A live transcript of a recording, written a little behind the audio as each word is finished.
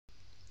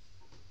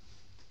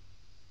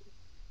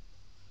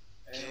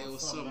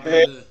What's up,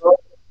 Hey, brother?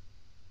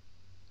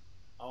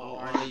 How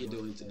are you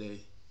doing today?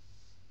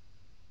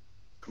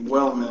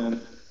 well, man,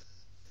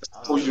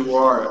 How's how you everything?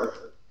 are.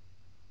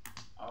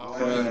 Uh,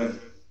 Alrighty.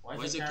 Why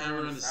is your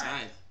camera on the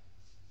side?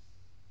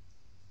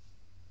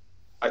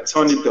 I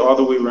turned it the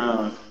other way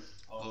around.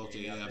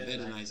 Okay, yeah,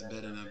 better nice,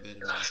 better now,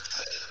 better now.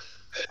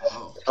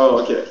 Oh,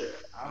 Oh, okay.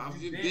 how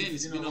have you been?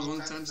 It's been a long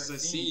time since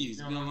I've seen you.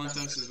 It's been a long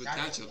time since we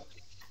catch up.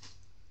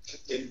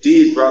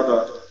 Indeed,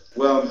 brother.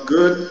 Well, I'm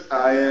good.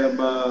 I'm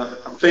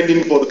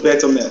fending for the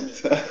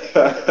betterment.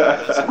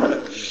 That's very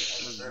good.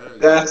 That's very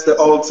good. That's the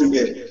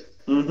ultimate.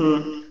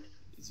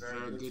 It's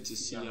very good to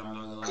see you. I'm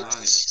not gonna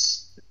lie.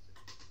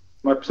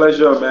 My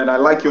pleasure, man. I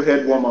like your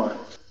head warmer.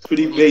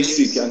 Pretty Oh, thank.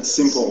 basic and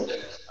simple.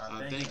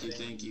 Thank you,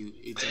 thank you.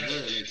 It's a very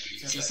like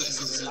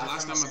since the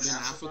last time I've been in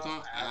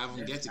Africa, I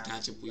haven't get to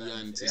catch up with you,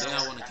 and today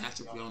I want to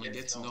catch up with you. I want to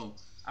get to know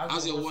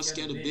how's your work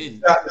schedule been?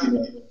 Exactly,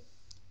 man.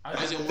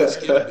 How's your work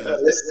schedule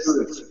been? Let's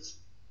do it.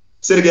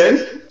 Say it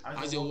again.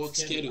 How's your work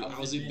schedule?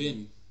 How's it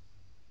been?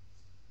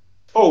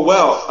 Oh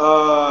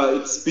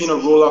well, it's been a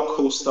roller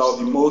coaster of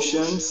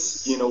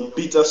emotions,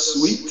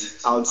 bittersweet,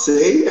 I would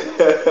say.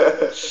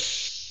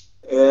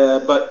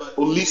 But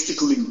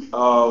holistically,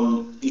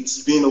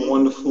 it's been a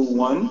wonderful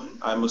one,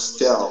 I must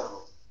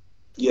tell.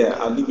 Yeah,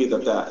 I'll leave it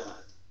at that.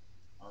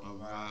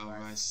 Alright,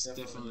 alright. It's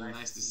definitely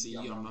nice to see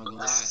you. I'm not gonna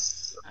lie.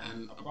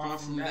 And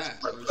apart from that,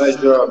 My we're just trying to.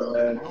 pleasure,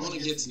 man. I want to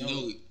get to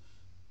know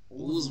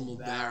who's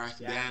Mubarak,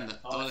 being the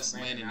tallest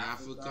man in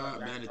Africa,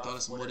 being the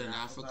tallest model in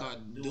Africa,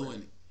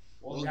 doing it.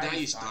 What got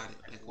you started?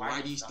 Like,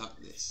 why do you start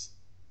this?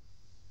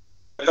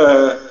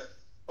 Uh,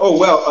 oh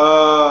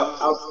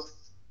well,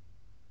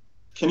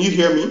 can you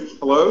hear me? Of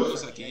Hello?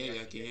 course, I can hear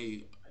you. I can hear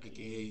you. I can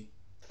hear you.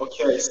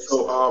 Okay,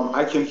 so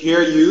I can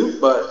hear you,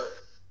 but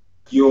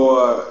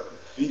your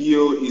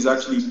video is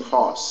actually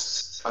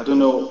paused. I don't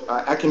know.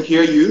 I can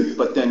hear you,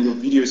 but then your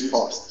video is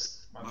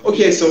paused. My video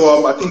Okay, is so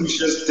paused. I think we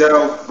should just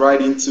delve right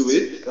into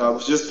it. We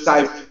should just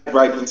dive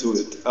right into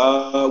it.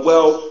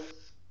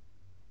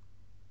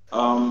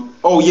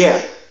 Oh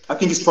yeah, I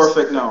think it's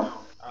perfect now.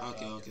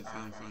 Okay, okay,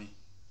 fine, fine.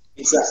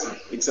 Exactly,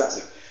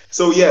 exactly.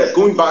 So yeah,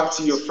 going back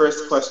to your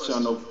first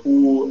question of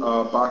who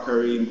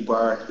Bakare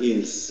Mubarak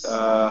is.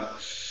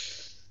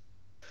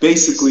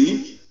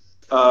 Basically,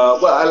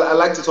 well, I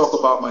like to talk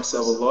about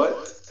myself a lot,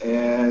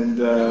 and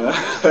Very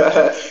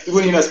good.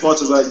 even in as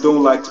much as I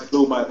don't like to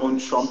blow my own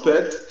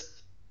trumpet,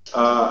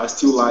 I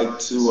still like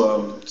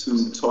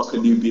to talk a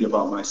little bit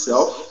about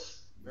myself.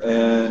 Very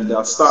good. And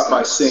I'll start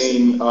by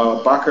saying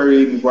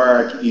Bakary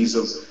Mubarak is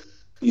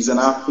an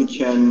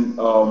African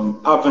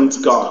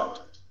avant-garde.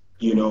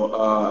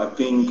 I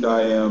think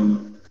I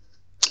am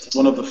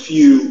one of the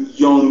few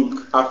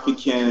young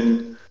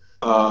African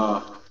uh,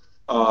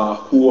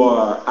 who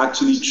are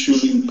actually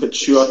truly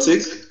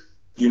patriotic,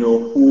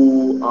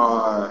 who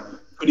are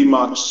pretty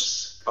much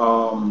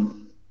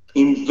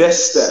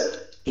invested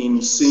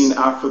in seeing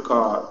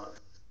Africa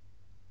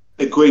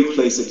a great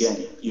place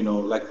again,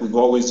 like we've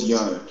always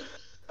yearned.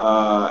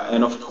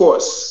 And of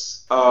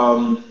course,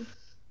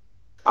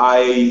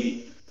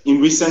 I,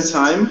 in recent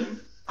time,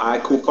 I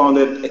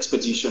co-founded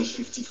Expedition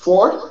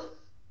 54.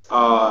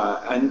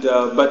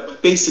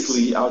 But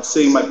basically, I would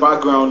say my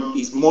background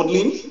is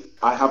modeling.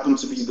 I happen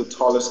to be the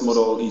tallest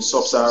model in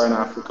Sub-Saharan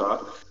Africa.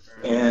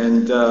 Very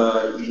good. And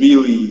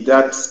really,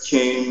 that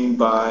came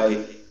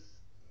by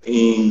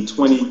in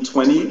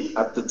 2020.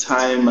 At the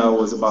time, I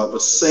was about the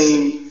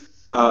same.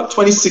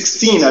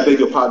 2016, I beg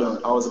your pardon.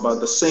 I was about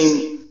the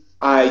same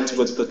height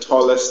with the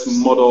tallest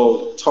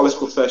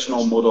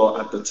professional model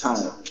at the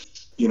time.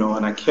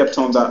 And I kept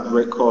on that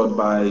record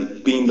by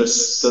being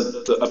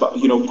about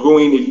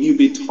growing a little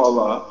bit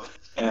taller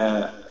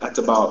at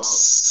about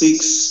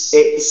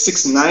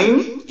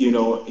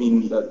 6'9",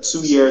 in 2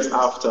 years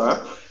after,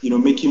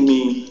 making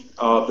me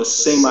the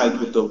same height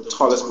with the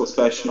tallest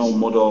professional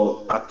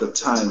model at the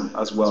time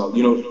as well.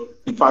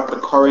 In fact, the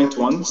current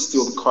one,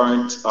 still the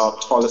current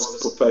tallest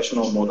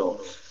professional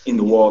model in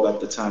the world at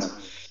the time.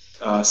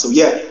 So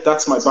yeah,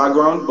 that's my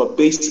background. But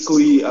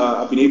basically,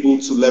 I've been able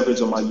to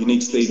leverage on my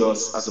unique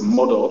status as a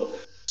model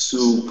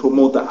to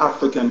promote the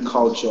African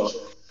culture,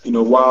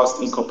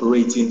 whilst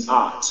incorporating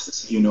art,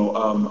 as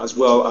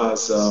well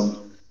as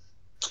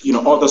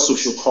other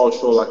social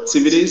cultural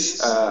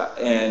activities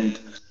and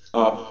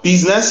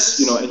business,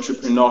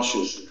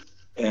 entrepreneurship,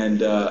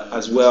 and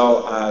as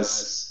well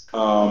as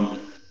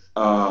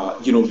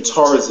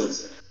tourism.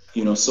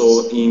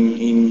 So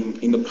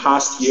in the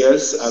past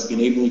years, I've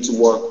been able to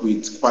work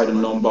with quite a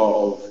number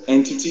of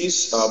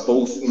entities,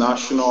 both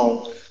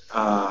national,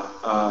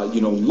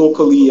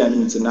 locally and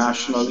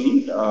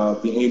internationally.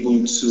 Been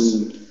able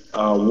to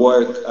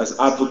work as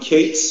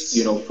advocates,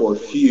 for a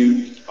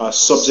few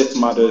subject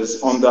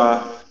matters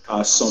under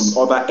some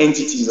other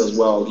entities as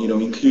well,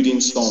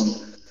 including some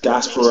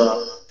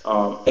diaspora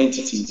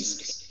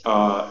entities.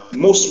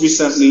 Most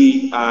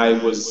recently, I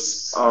was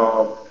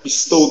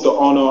bestowed the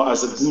honor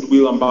as a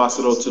Goodwill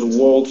Ambassador to the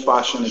World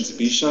Fashion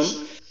Exhibition,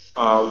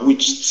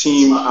 which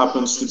team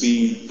happens to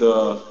be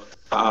the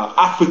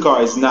Africa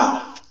is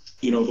Now.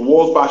 The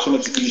World Fashion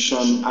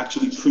Exhibition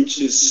actually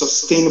preaches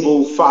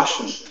sustainable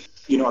fashion,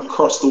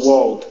 across the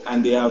world,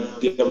 and they are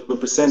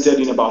represented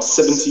in about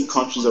 70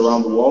 countries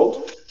around the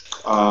world.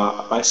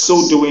 By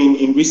so doing,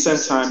 in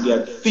recent time,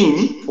 their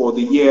theme for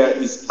the year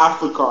is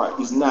Africa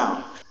is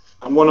Now.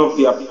 And one of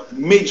their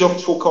major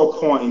focal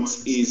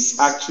points is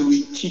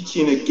actually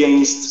kicking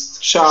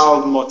against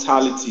child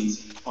mortality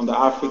on the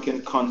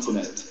African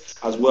continent,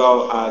 as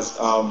well as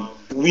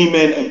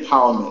women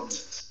empowerment.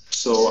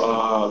 So,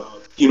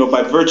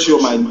 by virtue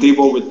of my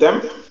endeavor with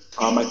them,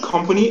 my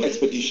company,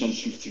 Expedition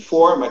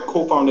 54, my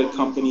co-founded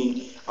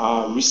company,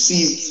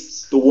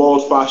 received the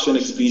World Fashion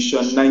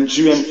Exhibition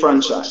Nigerian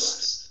franchise.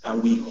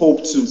 And we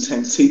hope to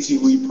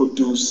tentatively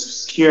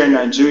produce here in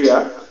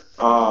Nigeria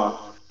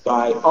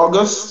by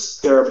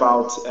August,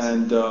 thereabouts.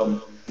 And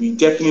we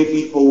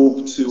definitely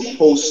hope to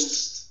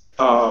host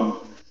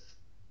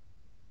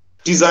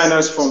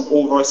designers from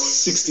over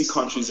 60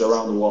 countries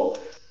around the world.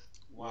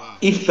 Wow.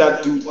 If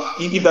that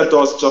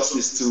does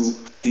justice to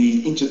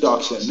the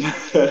introduction.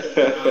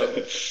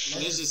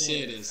 Let's just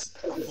say this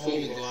before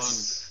we go on.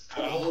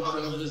 I hope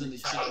whoever's in the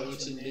chat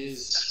watching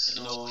this,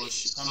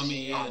 coming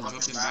here and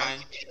dropping by,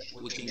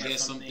 we can get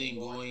something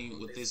going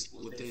with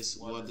what this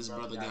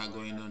brother got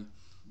going on.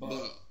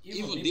 But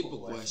even deeper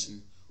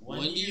question: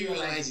 when do you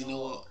realize,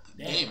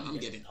 damn, I'm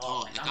getting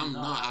tall. Like I'm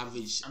not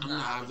average. I'm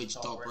not average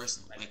tall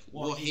person. Like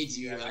what age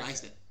do you realize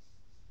that?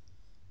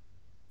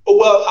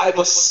 Well, I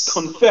must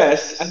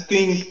confess, I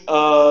think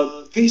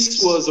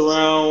this was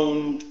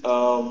around.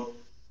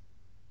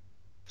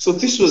 So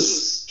this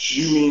was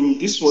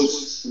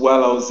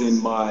while I was in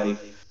my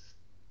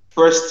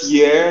first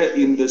year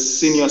in the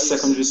senior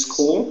secondary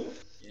school.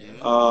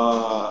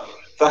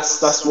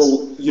 That's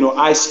what,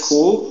 high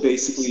school,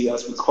 basically,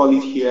 as we call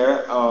it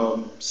here,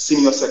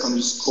 senior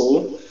secondary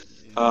school.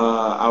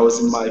 I was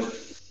in my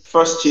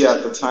first year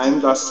at the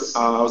time.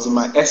 I was in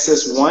my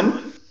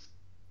SS1.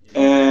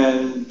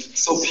 And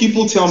so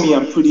people tell me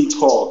I'm pretty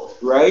tall,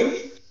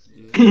 right?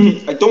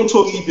 I don't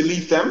totally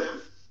believe them,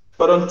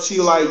 but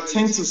until I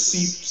tend to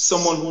see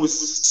someone who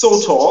is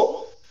so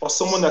tall, or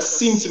someone that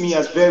seems to me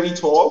as very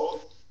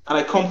tall, and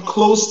I come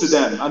close to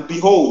them, and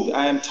behold,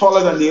 I am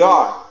taller than they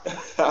are.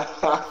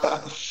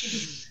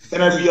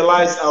 Then I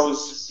realized I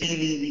was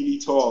really, really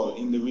tall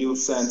in the real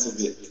sense of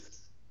it.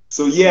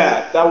 So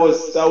yeah, that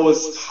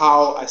was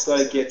how I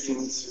started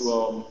getting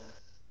to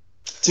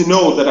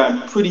know that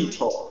I'm pretty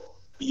tall.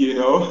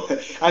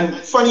 And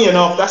funny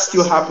enough, that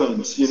still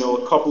happens, a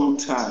couple of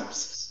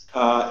times.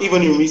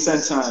 Even in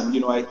recent time,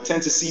 I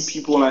tend to see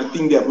people and I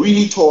think they're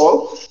really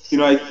tall.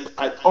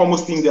 I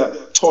almost think they're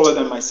taller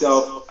than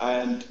myself.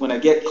 And when I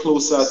get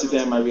closer to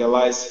them, I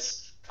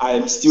realize I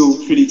am still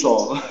pretty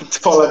tall,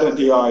 taller than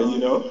they are,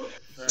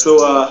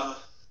 So, I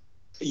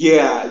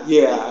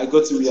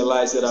got to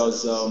realize that I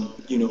was,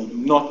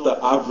 not the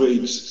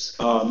average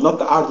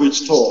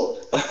tall.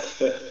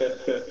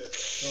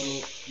 So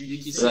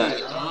you can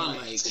say around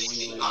like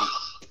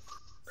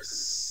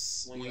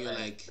when you're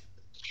like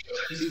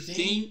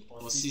 15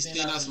 or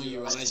 16, that's when you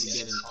realize you're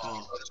getting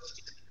tall.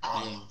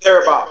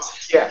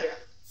 Thereabouts, yeah.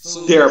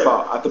 So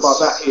Thereabout, at about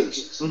that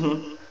age.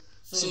 Mm-hmm.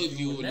 So if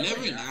you were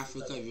never in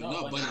Africa, if you're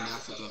not born in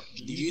Africa,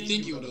 do you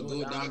think you would have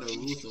gone down the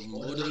route of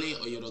modeling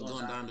or you would have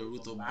gone down the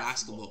route of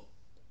basketball?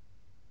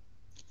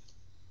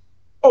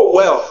 Oh,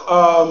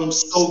 well,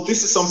 so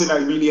this is something I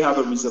really have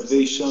a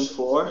reservation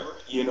for,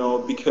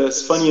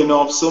 because funny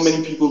enough, so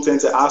many people tend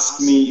to ask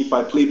me if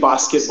I play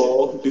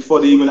basketball before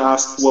they even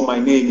ask what my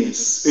name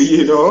is,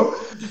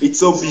 It's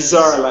so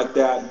bizarre like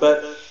that.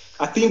 But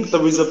I think the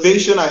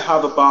reservation I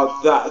have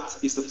about that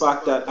is the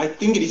fact that I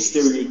think it is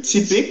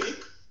stereotypic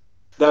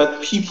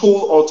that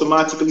people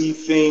automatically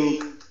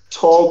think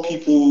tall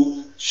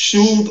people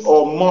should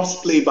or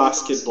must play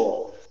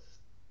basketball,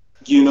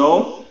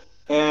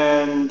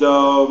 And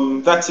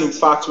that's in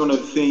fact one of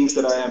the things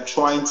that I am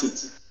trying to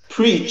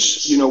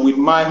preach, with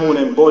my own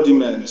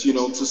embodiment,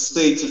 to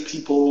say to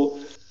people,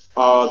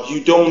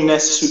 you don't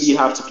necessarily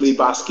have to play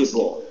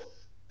basketball,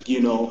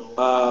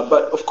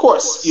 But of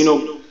course,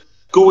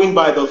 going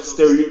by the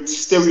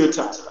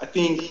stereotype, I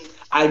think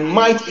I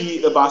might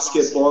be a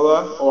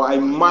basketballer or I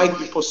might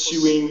be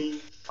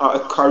pursuing a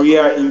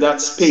career in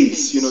that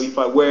space, if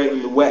I were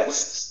in the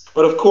West.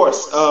 But of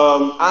course,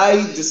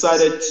 I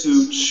decided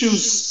to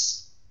choose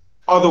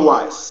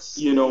otherwise,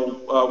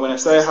 when I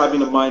started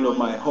having a mind of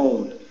my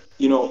own,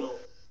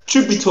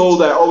 truth be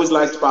told, I always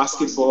liked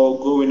basketball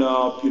growing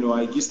up.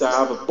 I used to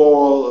have a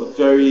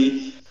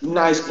very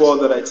nice ball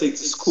that I take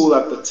to school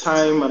at the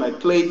time, and I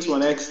played to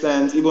an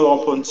extent, even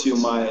up until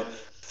my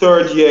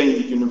third year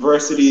in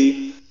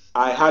university.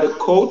 I had a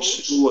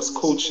coach who was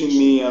coaching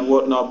me and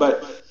whatnot,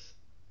 but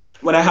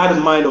when I had a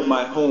mind of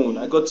my own,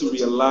 I got to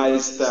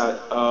realize that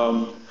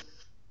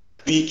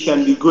we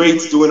can be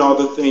great doing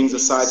other things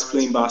besides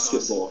playing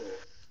basketball.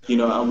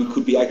 And we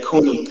could be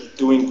iconic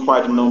doing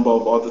quite a number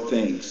of other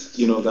things,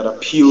 that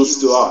appeals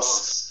to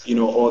us,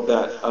 or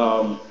that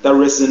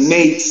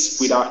resonates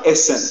with our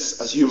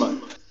essence as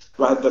human,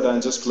 rather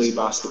than just play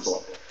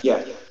basketball.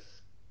 Yeah.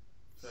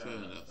 Fair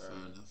enough.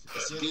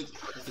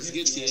 it's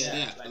good to hear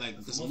that. Like,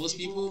 because most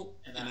people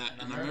in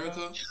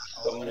America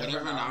or whatever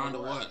and around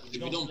the world, if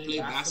you don't play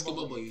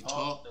basketball but you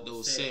talk,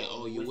 they'll say,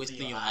 "Oh, you're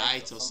wasting your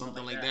height" or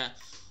something like that.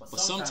 But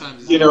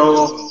sometimes it's You not really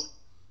know, about.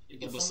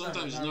 Yeah, but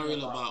sometimes it's not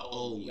really about,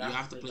 oh, you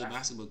have to play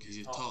basketball because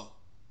you're tall.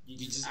 You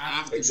just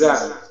have to be.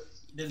 exactly.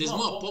 There's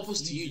more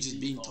purpose to you just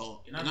being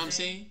tall. You know what I'm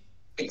saying?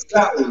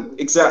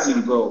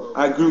 Exactly, bro.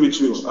 I agree with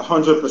you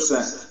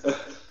 100%.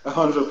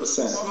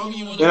 100%. Probably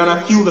you want to And play I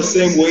feel the basketball.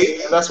 same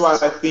way. And that's why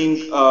I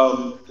think,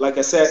 like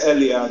I said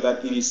earlier,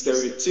 that it is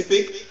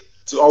stereotypic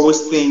to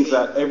always think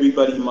that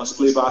everybody must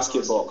play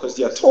basketball because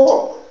they're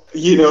tall,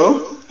 you know?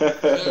 Fair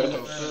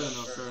enough, fair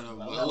enough, fair enough.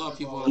 But a lot of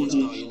people always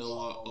thought, you know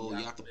what? Oh,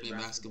 you have to play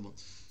basketball.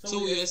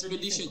 So your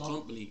expedition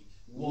company,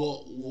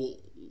 what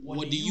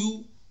do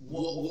you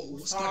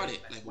what started?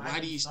 Like, why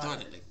do you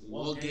start it? Like,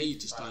 what get you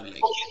to start it?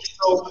 Like,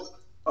 So,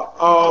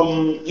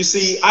 you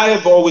see, I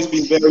have always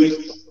been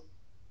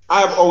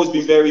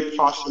very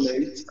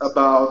passionate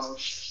about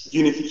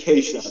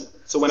unification.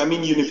 So when I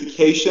mean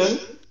unification,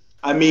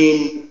 I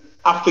mean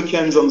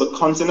Africans on the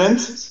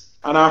continent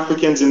and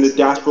Africans in the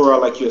diaspora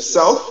like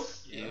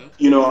yourself. yeah,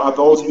 You know, I've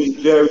always been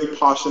very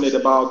passionate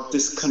about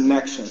this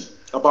connection,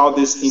 about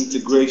this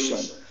integration,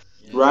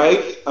 yeah,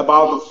 right?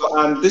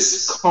 And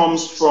this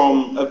comes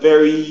from a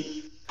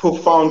very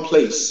profound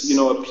place, you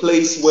know, a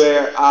place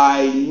where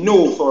I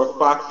know for a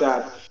fact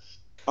that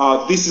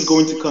this is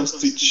going to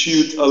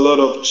constitute a lot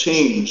of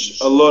change,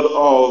 a lot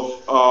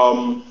of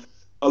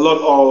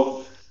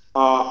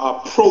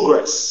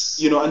progress,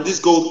 you know, and this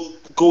goes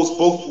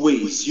both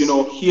ways, you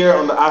know, here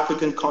on the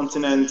African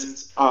continent,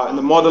 in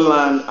the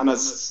motherland, and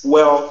as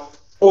well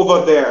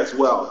over there as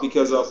well,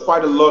 because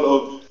quite a lot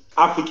of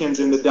Africans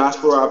in the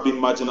diaspora have been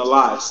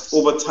marginalized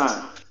over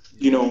time,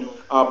 you yeah, know.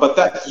 But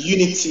that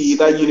unity,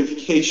 that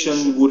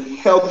unification would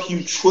help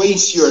you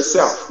trace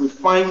yourself,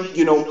 refine,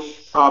 you know,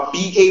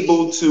 be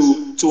able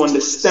to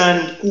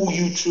understand who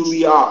you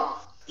truly are,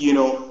 you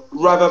know,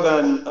 rather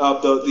than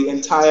the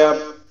entire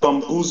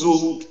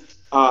bamboozled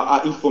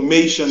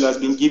information that's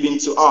been given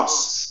to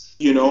us,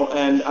 you know,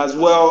 and as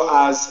well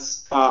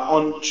as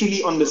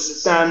truly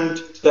understand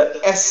the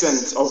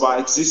essence of our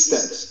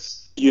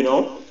existence, you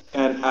know,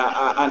 and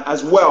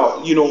as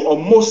well, you know, or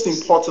most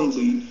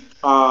importantly,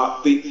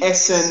 the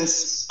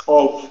essence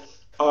of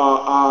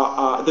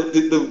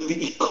the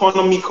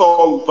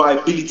economical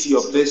viability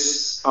of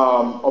this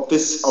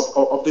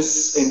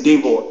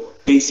endeavor,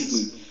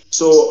 basically.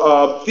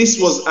 So this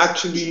was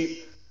actually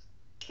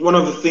one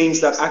of the things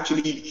that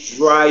actually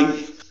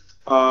drive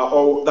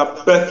or that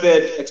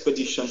birthed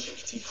Expedition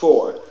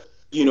 54.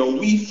 You know,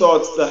 we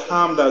thought the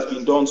harm that's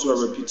been done to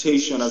our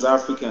reputation as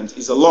Africans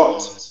is a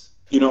lot.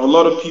 You know, a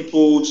lot of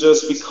people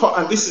just because,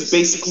 and this is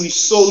basically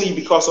solely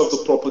because of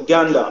the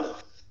propaganda.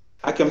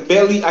 I can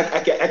tell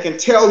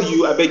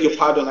you, I beg your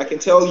pardon, I can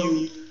tell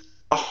you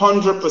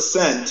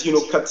 100%, you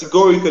know,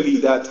 categorically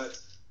that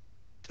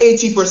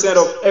 80%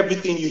 of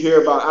everything you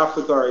hear about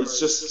Africa is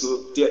just,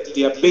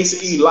 they're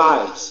basically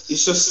lies.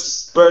 It's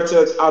just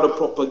birthed out of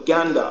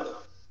propaganda.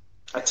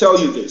 I tell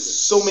you this,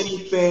 so many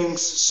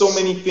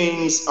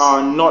things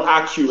are not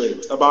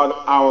accurate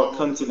about our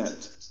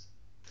continent,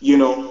 you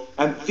know,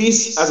 and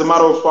this, as a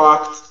matter of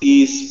fact,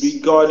 is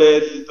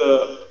regarded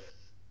the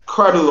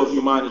cradle of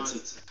humanity.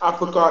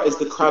 Africa is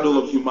the cradle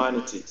of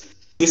humanity.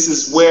 This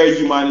is where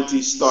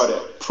humanity started,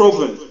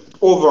 proven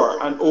over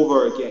and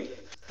over again,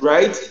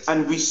 right?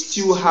 And we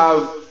still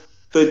have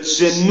the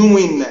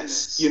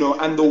genuineness, you know,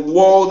 and the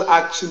world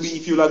actually,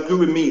 if you'll agree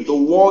with me, the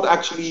world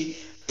actually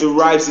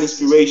derives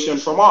inspiration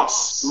from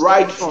us,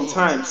 right for from sure.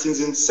 time,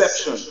 since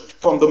inception,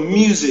 from the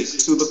music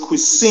to the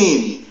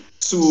cuisine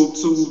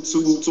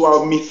to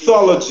our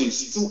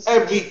mythologies, to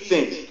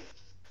everything,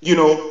 you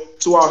know,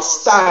 to our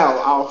style,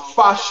 our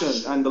fashion,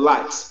 and the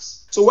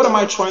likes. So, what am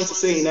I trying to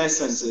say in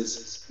essence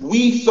is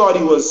we thought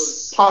it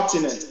was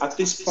pertinent at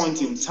this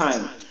point in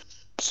time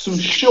to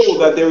show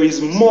that there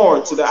is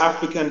more to the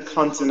African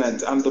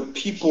continent and the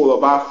people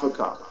of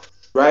Africa,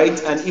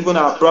 right? And even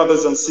our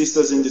brothers and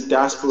sisters in the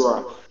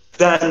diaspora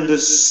than the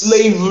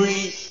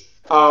slavery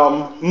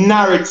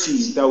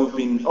narrative that we've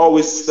been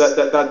always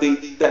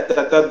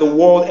that the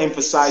world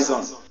emphasize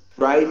on,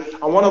 right?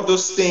 And one of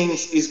those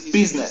things is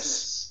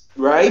business,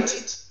 right?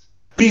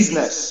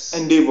 Business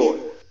endeavor,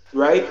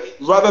 right?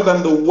 Rather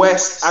than the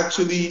West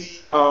actually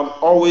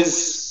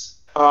always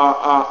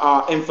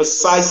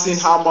emphasizing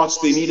how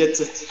much they needed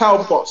to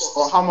help us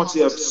or how much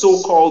they have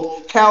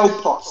so-called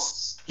help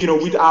us, you know,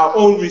 with our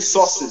own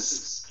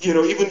resources, you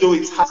know, even though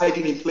it's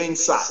hiding in plain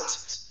sight.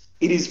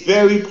 It is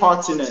very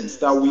pertinent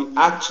that we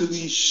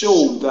actually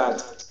show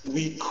that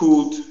we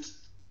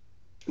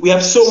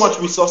have so much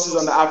resources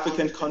on the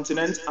African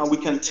continent and we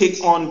can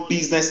take on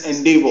business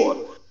endeavor,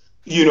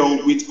 you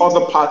know, with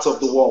other parts of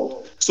the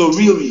world. So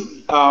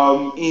really,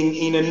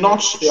 in a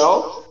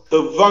nutshell,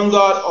 the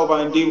vanguard of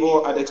our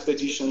endeavor at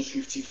Expedition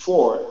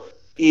 54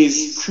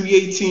 is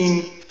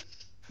creating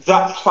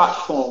that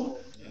platform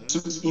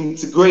Yeah. to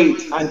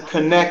integrate and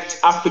connect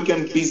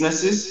African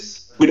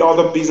businesses with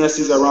other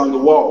businesses around the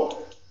world.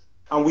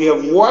 And we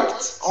have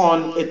worked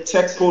on a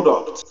tech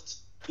product,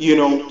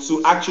 to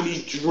actually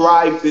drive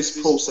this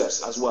process as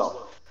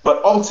well.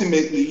 But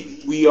ultimately,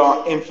 we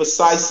are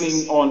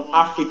emphasizing on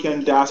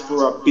African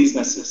diaspora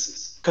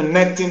businesses,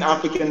 connecting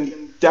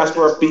African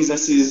diaspora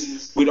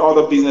businesses with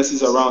other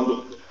businesses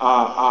around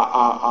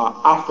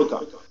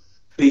Africa,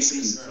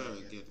 basically.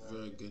 Very good,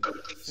 very good.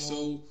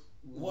 So,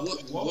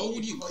 what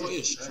would you call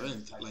your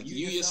strength? Like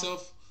you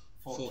yourself,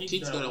 for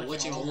kids that are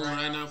watching at home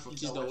right now, for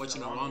kids that are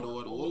watching around the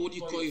world, what would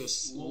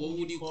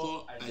you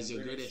call as your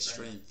greatest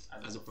strength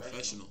as a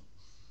professional?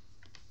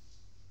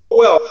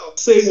 Well,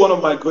 say one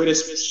of my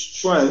greatest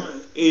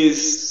strength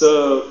is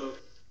the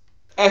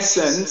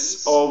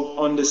essence of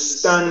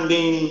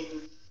understanding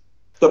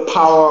the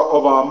power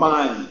of our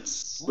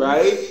minds,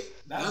 right?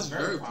 Oof, that's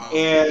very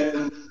powerful.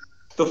 And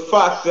the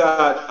fact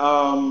that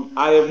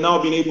I have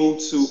now been able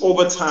to,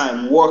 over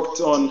time,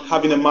 worked on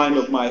having a mind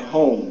of my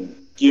own.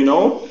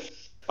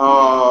 Yeah.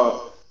 Uh,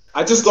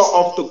 I just got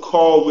off the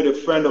call with a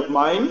friend of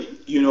mine,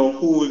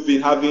 who we've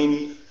been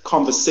having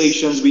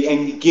conversations. We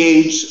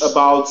engage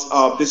about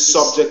this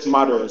subject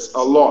matters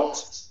a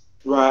lot,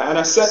 right? And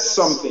I said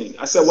something.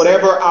 I said,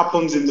 whatever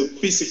happens in the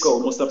physical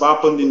must have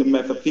happened in the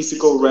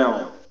metaphysical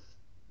realm,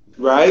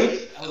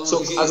 right?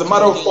 So, as a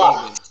matter of Elongate a little fact,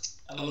 bit.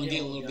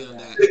 Elongate a little bit on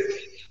that.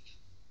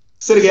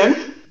 say it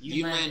again.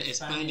 You mind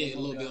expanding a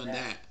little bit on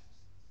that?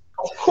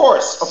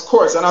 Of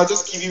course, and I'll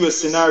just give you a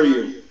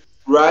scenario,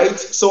 right?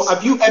 So,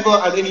 have you ever,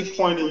 at any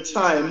point in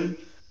time,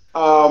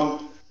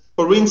 um,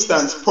 for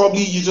instance,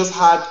 probably you just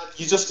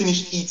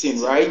finished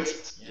eating, right?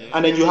 Yeah.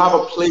 And then you have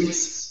a plate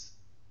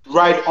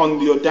right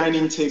on your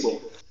dining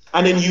table,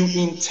 and then you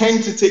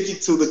intend to take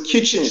it to the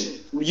kitchen,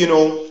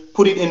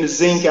 put it in the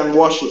sink and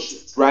wash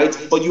it, right?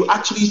 But you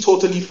actually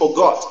totally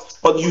forgot,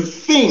 but you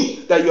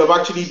think that you have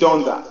actually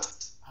done that.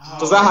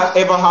 Does that Oh,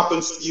 ever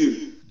happen to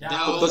you? that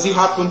Does always it happens a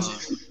happen lot.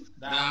 to you?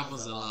 That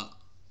happens a lot.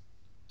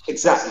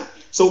 Exactly.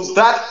 So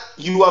that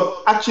you have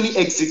actually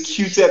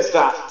executed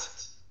that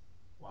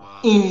Wow.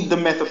 in the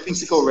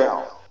metaphysical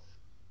realm.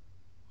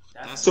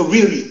 That's So amazing.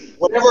 really,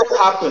 whatever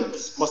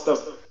happens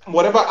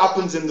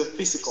in the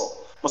physical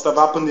must have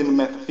happened in the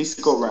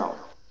metaphysical realm.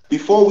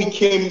 Before we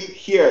came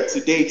here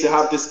today to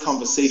have this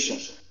conversation,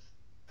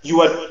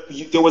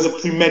 there was a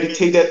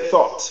premeditated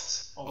thought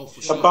Oh,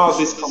 for sure, for about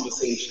this sure,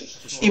 conversation.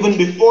 for sure, Even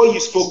before you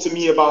spoke to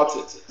me about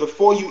it,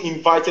 before you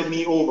invited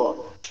me over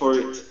for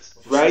it,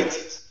 for right? sure.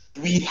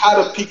 We had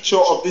a picture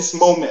of this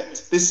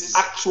moment, this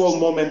actual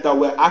moment that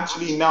we're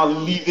actually now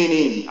living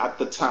in at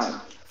the time.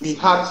 It's We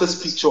had amazing.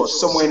 this picture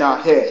somewhere in our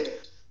head,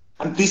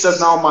 and this has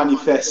now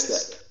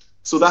manifested.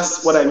 So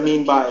that's what I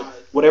mean by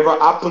whatever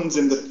happens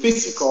in the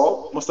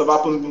physical must have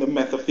happened in the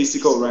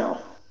metaphysical realm.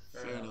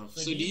 Fair enough.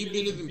 So, do you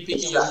believe in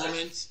picking your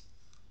moments?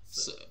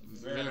 So,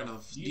 fair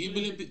enough. Do you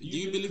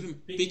believe in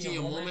picking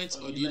your moments,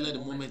 or do you let the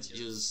moments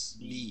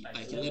just be?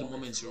 Like you let the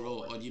moments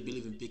roll, or do you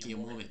believe in picking your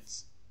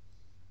moments?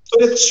 So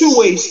there are two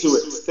ways to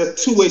it. There are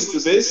two ways to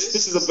this.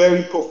 This is a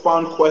very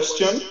profound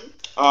question.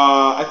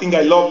 I think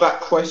I love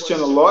that question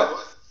a lot.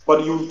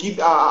 But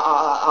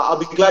I'll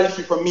be glad if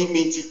you permit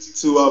me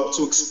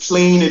to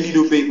explain a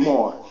little bit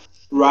more.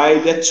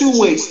 Right? There are two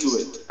ways to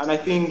it, and I Yeah.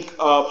 think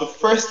the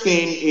first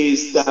thing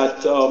is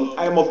that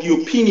I am of the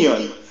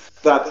opinion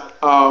that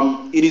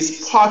it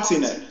is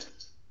pertinent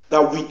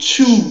that we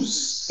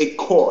choose a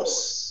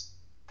course,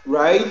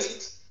 right?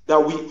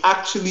 That we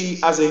actually,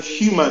 as a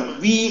human,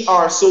 we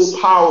are so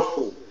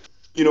powerful.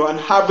 An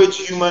average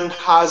human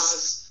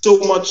has so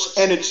much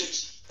energy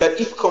that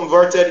if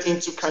converted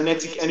into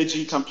kinetic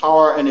energy can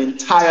power an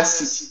entire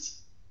city,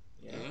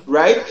 Yeah.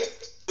 right?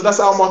 So that's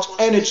how much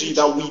energy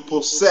that we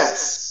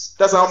possess.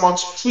 That's how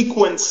much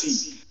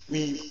frequency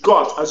we've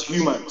got as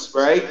humans,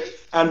 right?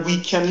 And we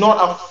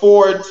cannot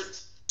afford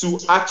to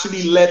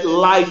actually let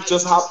life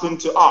just happen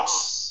to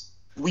us.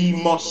 We For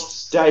sure.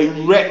 must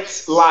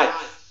direct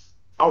life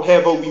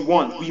however we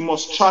want. We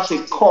must chart a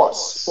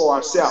course for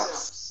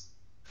ourselves.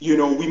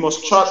 We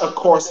must chart a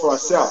course for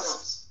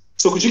ourselves.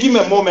 So could you give me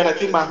a moment? I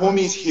think my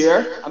homie is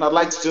here, and I'd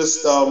like to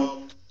just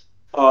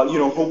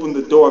open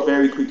the door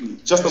very quickly.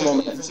 Just a Yeah,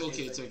 moment. it's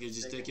okay. It's okay.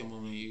 Just take a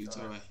moment. It's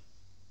alright.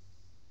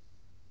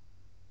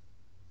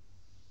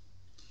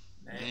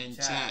 Man,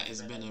 chat,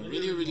 it's been a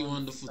really, really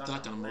wonderful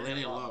talk, and I'm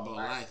learning a lot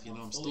about life.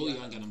 I'm still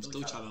young, and I'm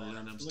still trying to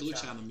learn. I'm still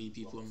trying to meet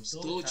people. I'm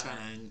still trying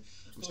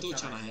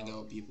to hang out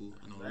with people,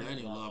 and I'm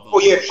learning a lot Oh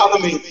about yeah, life.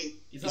 pardon me.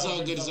 It's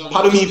all good. It's all good. I'm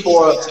Pardon just me speaking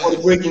to my for the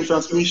chat. break in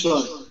transmission.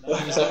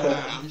 No, it's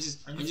alright.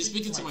 I'm just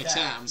speaking to my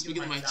chat. I'm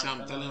speaking to my chat.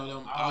 I'm telling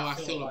them how I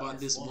feel about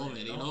this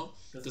moment.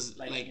 Because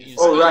like in All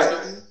Spanish right.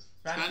 people,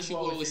 Spanish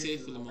people always say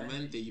for the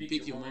moment that you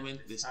pick your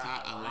moment, they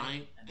start a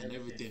line, and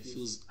everything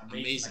feels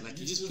amazing.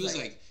 Like it just feels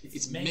like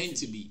it's meant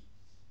to be.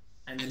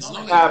 And it's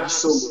not like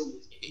Absolutely.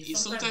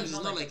 sometimes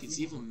it's not like it's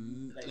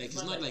even like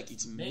it's not like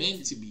it's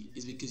meant to be.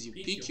 It's because you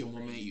pick your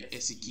moment, you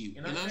execute.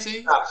 You know what I'm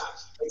saying?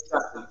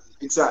 Exactly.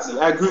 Exactly.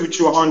 I agree with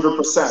you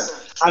 100%.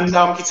 And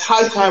it's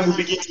high time we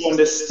begin to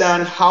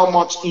understand how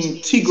much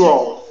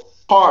integral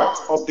part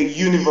of the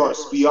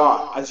universe we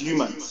are as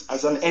humans,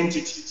 as an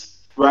entity,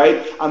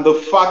 right? And the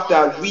fact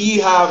that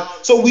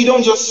so we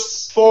don't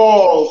just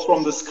fall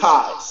from the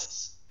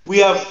skies. We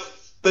have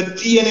The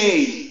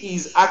DNA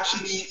is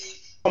actually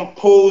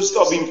composed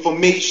of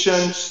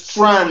information,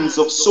 strands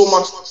of so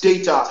much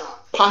data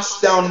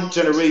passed down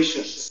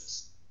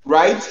generations,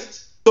 right?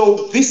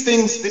 So these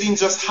things didn't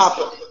just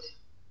happen,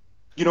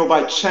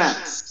 by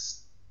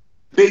chance.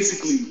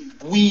 Basically,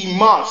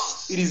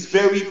 it is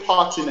very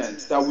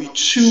pertinent that we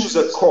choose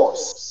a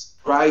course,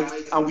 right?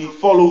 And we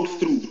followed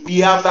through. We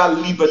have that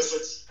liberty.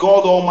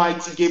 God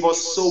Almighty gave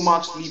us so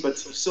much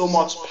liberty, so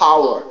much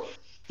power,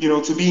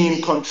 to be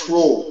in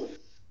control,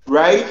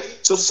 right?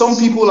 So some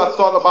people have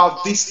thought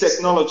about this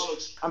technology,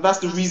 and that's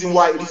the reason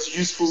why it is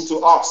useful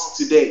to us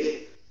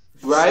today,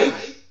 right?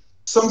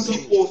 Some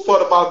people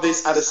thought about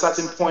this at a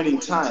certain point in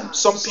time.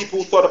 Some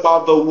people thought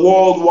about the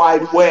World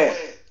Wide Web,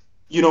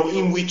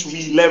 in which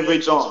we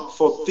leverage on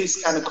for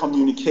this kind of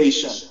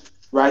communication,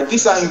 right?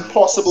 These are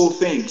impossible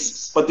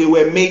things, but they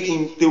were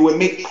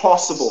made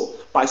possible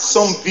by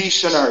some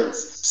visionaries,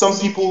 some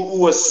people who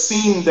were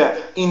seeing that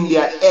in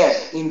their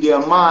head, in their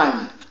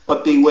mind,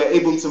 but they were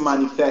able to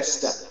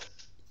manifest that.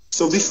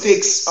 So this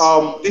takes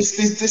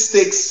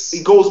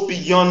it goes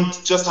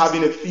beyond just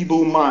having a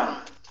feeble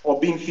mind or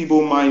being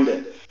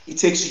feeble-minded. It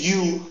takes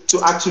you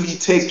to actually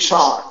take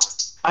charge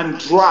and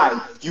drive.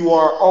 You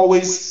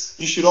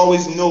should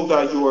always know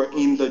that you are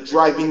in the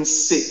driving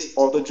seat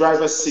or the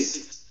driver's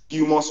seat.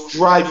 You must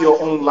drive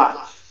your own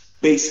life,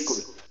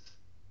 basically.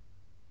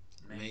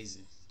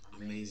 Amazing.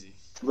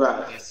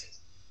 Right.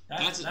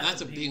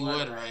 That's a big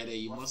word right there.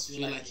 You must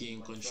feel like you're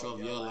in control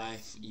of your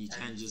life. You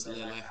can't just let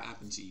life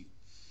happen to you.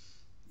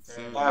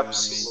 Very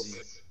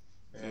amazing.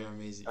 Very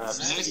amazing. It's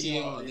nice to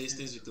hear all these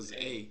things because,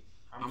 hey,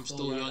 I'm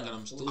still young and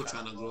I'm still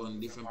trying to grow in a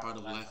different part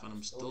of life, and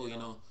I'm still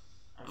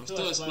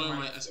exploring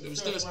my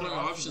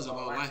options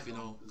about life,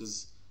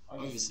 because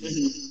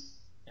obviously,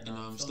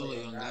 I'm still a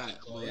young guy.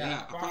 But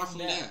yeah, apart from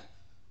that,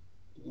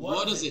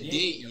 what does a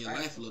day in your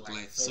life look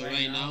like? So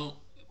right now,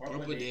 a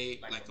proper day,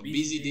 like a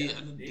busy day,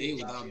 and a day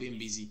without being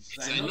busy.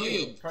 So I know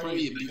you're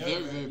probably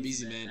very, very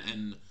busy, man,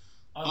 and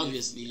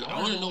obviously,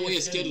 I want to know what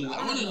your schedule is.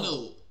 I want to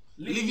know,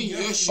 living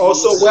your shoes.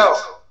 Also,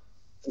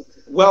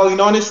 well,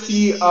 in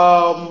honesty,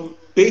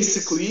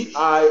 basically,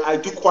 I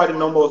do quite a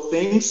number of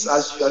things,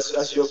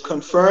 as you're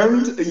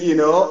confirmed.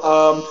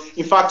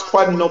 In fact,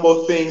 quite a number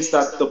of things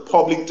that the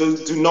public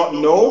do not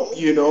know.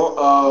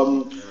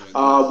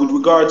 With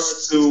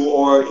regards to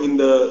or in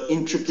the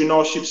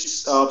entrepreneurship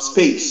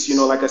space.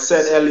 Like I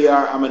said earlier,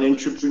 I'm an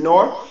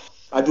entrepreneur.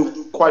 I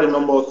do quite a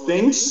number of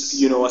things.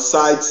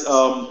 Aside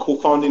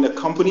co-founding a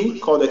company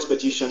called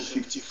Expedition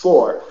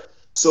 54.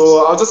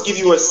 So I'll just give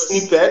you a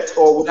snippet,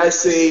 or would I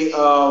say,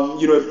 a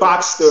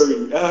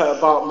backstory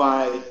about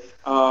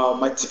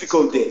my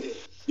typical day.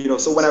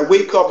 So when I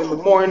wake up in the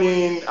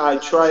morning, I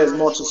try as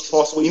much as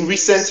possible. In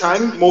recent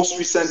time, most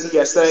recently,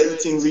 I started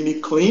eating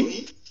really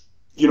clean.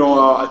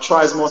 I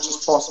try as much as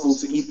possible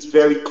to eat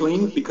very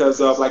clean because,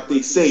 like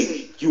they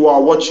say, you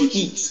are what you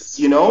eat.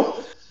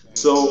 So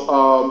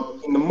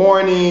in the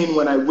morning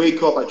when I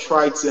wake up, I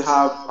try to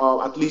have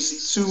at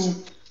least two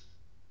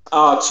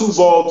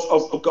bulbs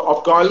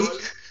of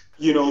garlic,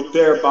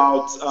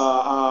 thereabouts,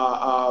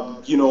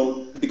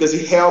 because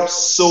it helps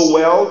so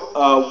well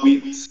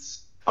with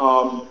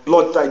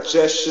blood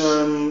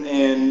digestion,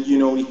 and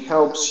it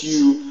helps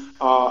you,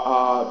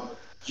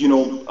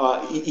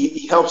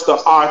 it helps the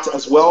heart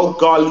as well.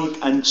 Garlic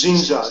and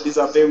ginger; these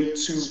are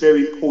two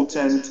very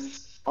potent,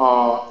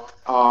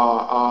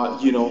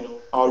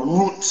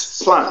 root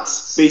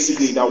plants,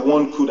 basically, that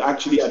one could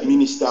actually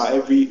administer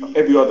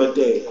every other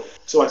day.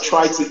 So I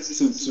try to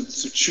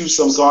chew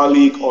some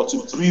garlic or to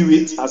brew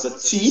it as a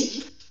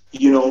tea,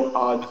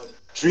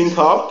 drink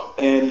up,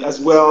 and as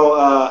well,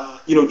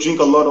 drink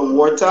a lot of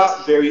water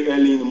very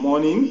early in the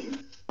morning.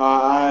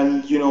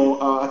 And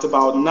at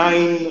about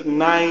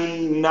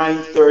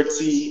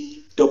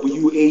 9:30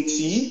 WAT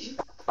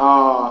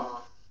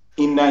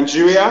in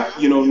Nigeria,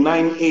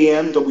 9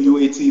 a.m.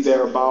 WAT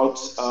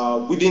thereabouts.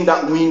 Within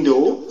that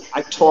window,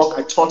 I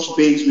touch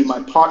base with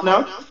my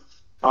partner,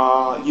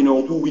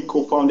 who we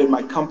co-founded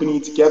my company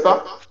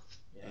together.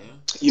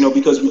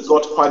 Because we've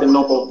got quite a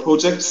number of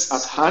projects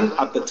at hand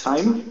at the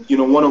time.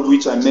 One of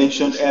which I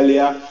mentioned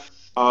earlier.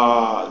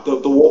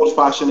 The World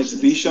Fashion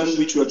Exhibition,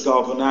 which we're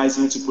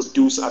organizing to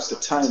produce at the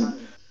time,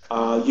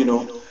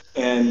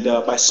 and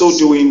by so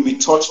doing, we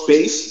touch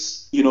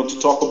base, to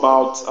talk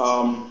about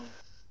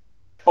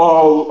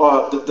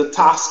all the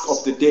task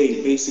of the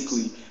day,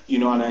 basically,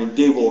 and I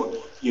endeavor,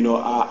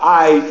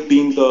 I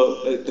being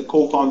the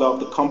co-founder of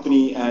the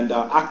company and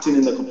acting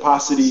in the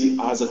capacity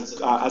as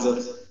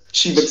a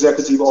chief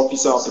executive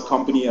officer of the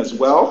company as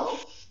well.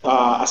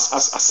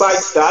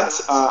 Aside that,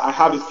 I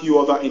have a few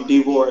other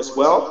endeavors as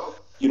well.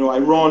 I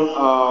run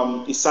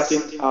a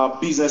certain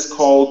business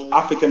called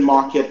African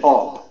Market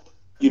Hub.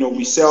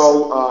 We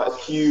sell a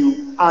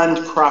few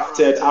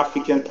handcrafted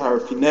African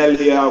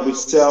paraphernalia. We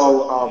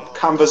sell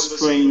canvas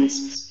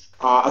prints.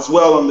 As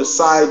well, on the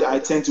side, I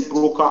tend to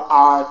broker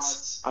art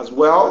as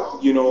well.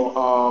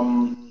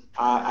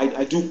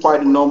 I do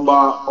quite a number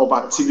of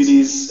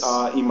activities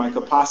in my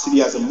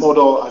capacity as a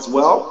model as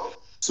well.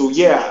 So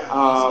yeah,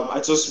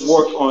 I just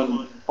work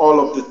on all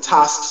of the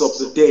tasks of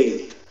the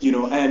day,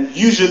 and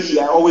usually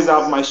I always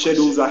have my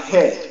schedules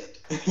ahead,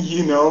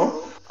 you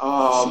know.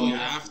 Sure, you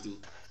have to.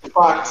 In You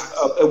fact, have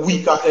to. a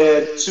week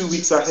ahead, 2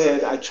 weeks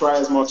ahead, I try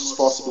as much as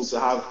possible to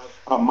have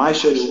my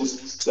schedules.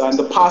 So in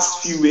the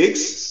past few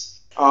weeks,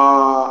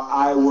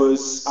 I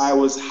was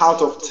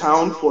out of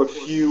town for a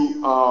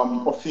few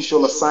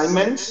official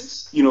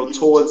assignments,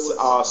 towards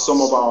some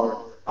of our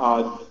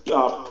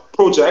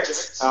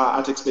projects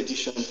at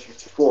Expedition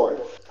 54.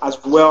 As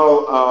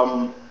well,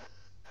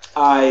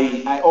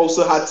 I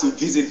also had to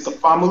visit the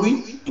family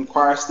in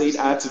Kwara State.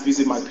 I had to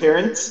visit my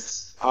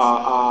parents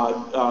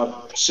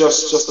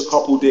just a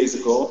couple of days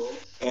ago,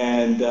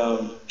 and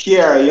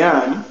here I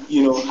am,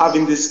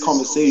 having this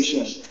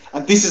conversation.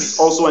 And this is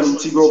also an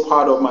integral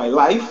part of my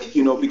life,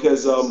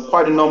 because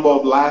quite a number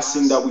of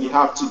lessons that we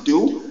have to do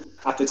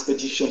at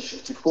Expedition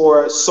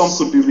 54, some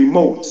could be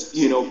remote,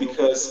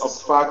 because of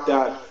the fact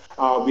that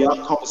we have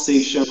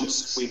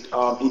conversations with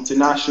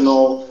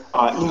international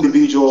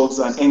individuals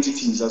and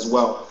entities as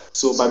well.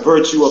 So by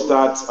virtue of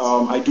that,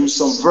 I do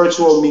some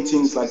virtual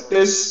meetings like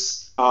this.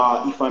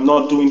 If I'm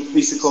not doing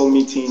physical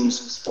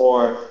meetings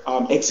or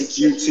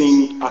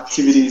executing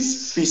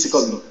activities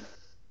physically.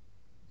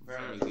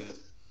 Very good.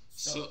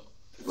 So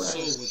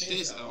with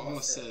this all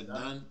said and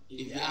done,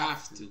 if you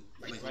have to,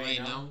 like right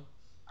now,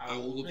 I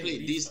will play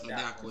this or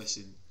that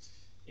question.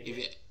 If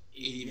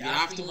you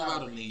have to move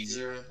out of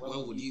Nigeria, where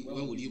would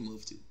you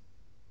move to?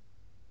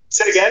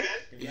 Say it again.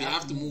 If you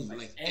have to move,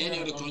 like any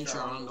other country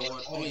around the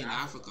world or in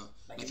Africa,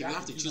 like if you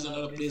have to choose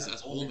another place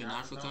as home in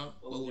Africa,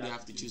 what would you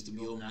have to choose to be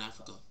home in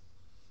Africa?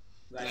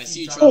 Like I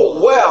see you travel a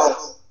Oh lot.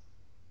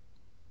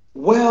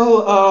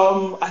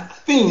 I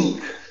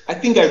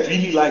think I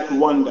really like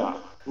Rwanda.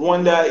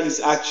 Rwanda is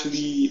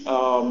actually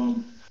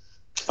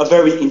a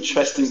very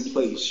interesting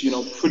place.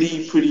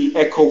 Pretty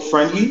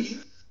eco-friendly,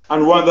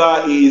 and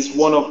Rwanda is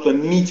one of the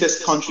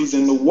neatest countries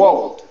in the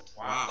world.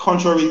 Wow.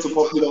 Contrary to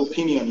popular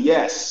opinion,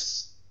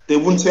 yes, they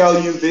won't tell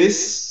you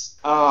this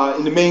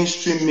in the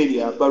mainstream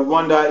media, but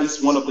Rwanda is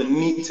one of the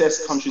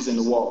neatest countries in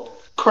the world.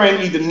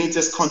 Currently, the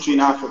neatest country in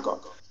Africa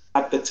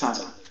at the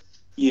time.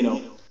 You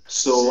know,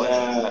 so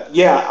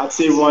yeah, I'd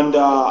say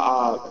Rwanda,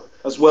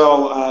 as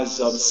well as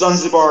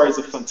Zanzibar is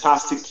a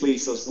fantastic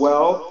place as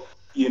well.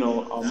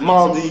 Zanzibar.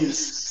 Maldives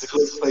is a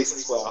great place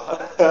as well.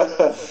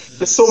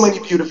 There's so many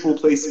beautiful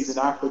places in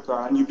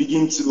Africa, and you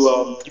begin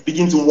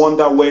to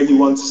wonder where you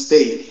want to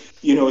stay.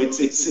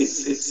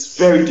 It's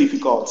very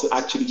difficult to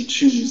actually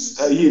choose.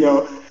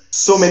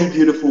 So many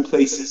beautiful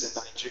places in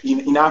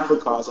Nigeria, in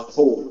Africa as a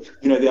whole.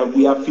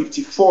 We have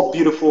 54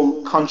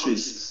 beautiful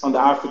countries on the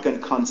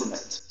African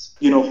continent.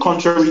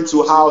 Contrary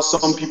to how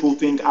some people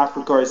think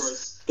Africa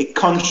is a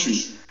country.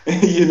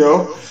 you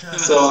know.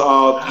 So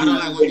I don't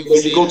like when people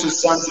when you say go to that.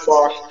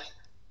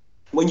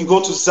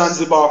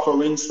 Zanzibar,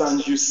 for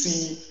instance,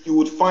 you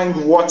would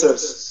find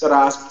waters that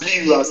are as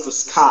blue as the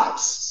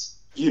skies.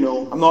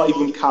 I'm not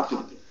even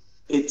capping.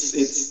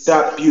 It's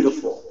that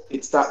beautiful.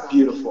 It's that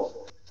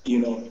beautiful. You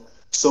know.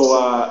 So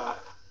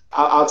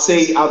I'd say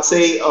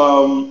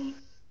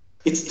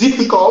it's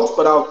difficult,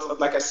 but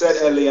like I said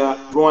earlier,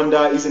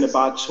 Rwanda isn't a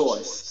bad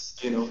choice.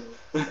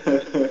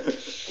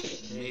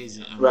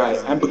 Amazing, Right,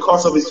 amazing. and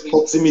because of its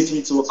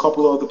proximity to a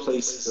couple of other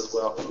places as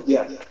well.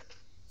 Yeah.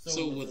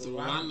 So with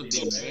Rwanda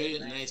being very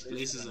nice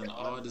places and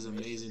all these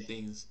amazing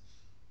things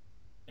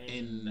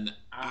in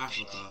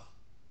Africa,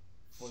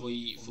 for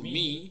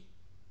me,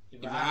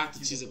 if I have to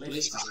choose a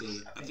place to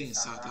stay, I think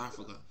it's South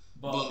Africa.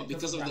 But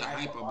because of the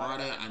hype about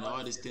it and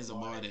all these things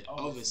about it,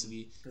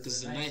 obviously,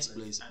 because it's a nice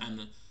place.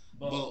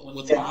 But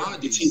with Yeah, it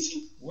Maldives, is.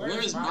 where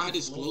is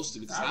Maldives close to?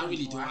 Because I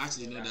really don't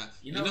actually know that.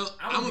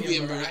 I'm gonna be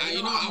embarrassed.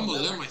 I'm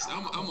gonna learn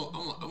myself. I'm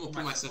gonna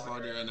put myself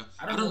out there right now.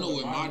 I don't know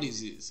where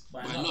Maldives is,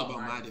 but I know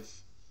about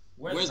Maldives.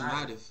 Where's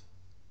Maldives?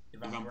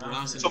 If I'm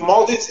pronouncing So it right.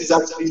 Maldives is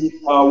actually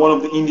one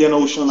of the Indian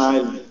Ocean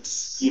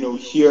islands,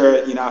 here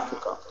in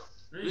Africa.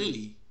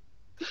 Really?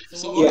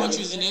 So what Yeah.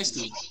 country is it next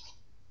to?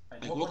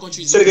 Like what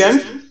country is Say it it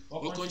close to? again.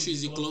 What country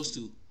is it close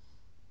to?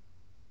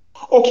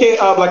 Okay,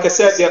 like I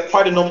said, there are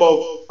quite a number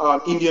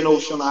of Indian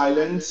Ocean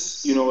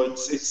islands.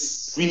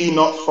 It's really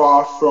not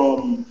far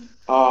from.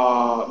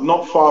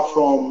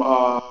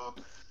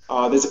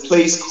 There's a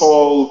place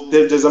called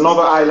there's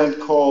another island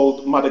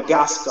called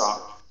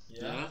Madagascar.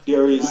 Yeah.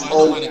 There Oh, is I know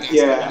all Madagascar. I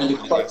yeah, know and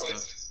it's quite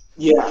Madagascar.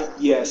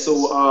 yeah.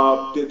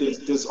 So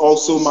there's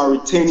also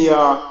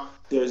Mauritania.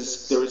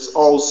 There's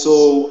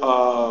also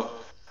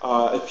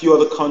a few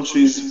other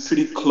countries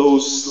pretty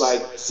close,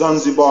 like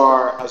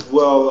Zanzibar, as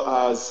well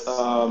as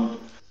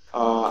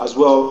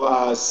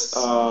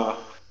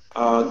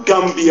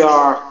Gambia,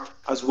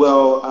 as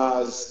well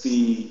as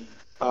the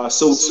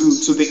so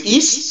to the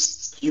east.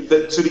 To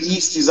the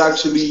east is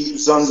actually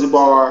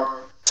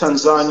Zanzibar,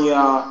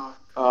 Tanzania,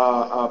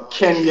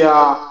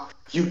 Kenya,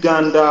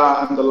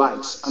 Uganda, and the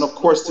likes. And of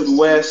course, to the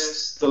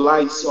west, the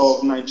likes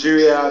of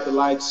Nigeria, the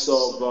likes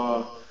of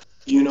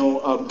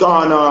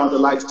Ghana, the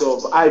likes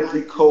of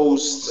Ivory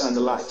Coast, and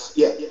the likes.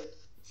 Yeah.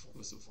 Of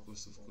course, of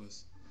course, of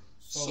course.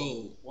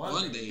 So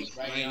one day,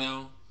 right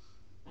now,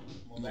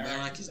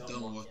 Mubarak is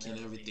done working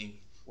everything.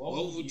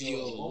 What would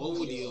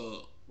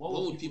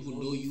people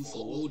know you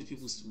for? What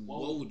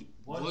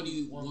do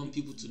you want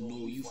people to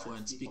know you for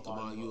and speak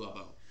about you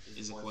about?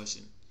 Is a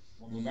question.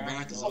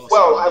 Mubarak is also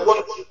Well, done. I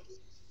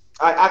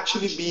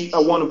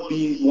want to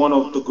be one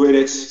of the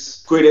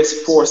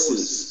greatest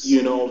forces,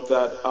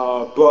 that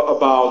brought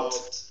about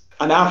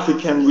an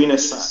African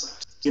renaissance,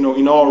 in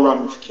all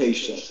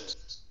ramifications,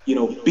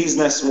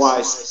 business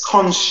wise,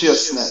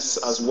 consciousness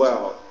as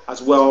well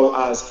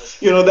as,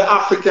 the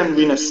African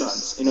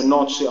renaissance in a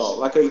nutshell.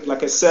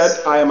 Like I said,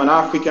 I am an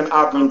African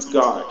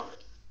avant-garde.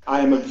 I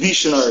am a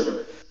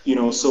visionary,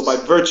 so by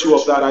virtue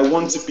of that, I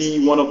want to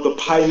be one of the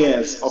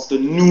pioneers of the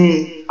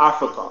new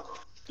Africa,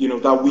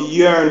 that we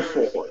yearn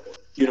for.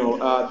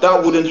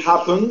 That wouldn't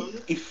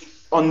happen if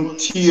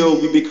until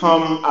we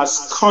become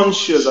as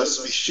conscious as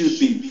we should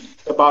be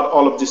about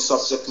all of these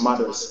subject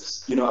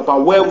matters,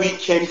 about where we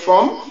came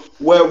from,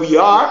 where we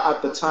are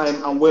at the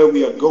time, and where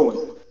we are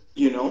going,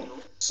 you know.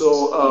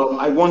 So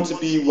I want to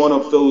be one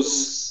of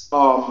those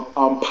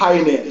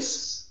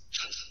pioneers.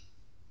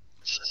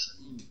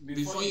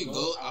 Before you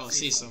go, I'll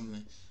say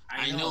something.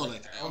 I know,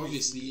 like,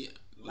 obviously,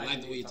 I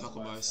like the way you talk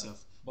about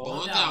yourself. But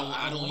one thing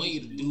I don't want you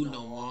to do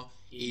no more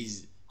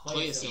is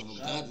call yourself a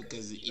god,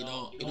 because you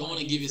don't want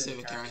to give yourself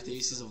a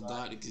characteristics of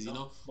God, because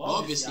but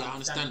obviously I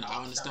understand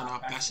how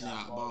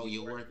passionate about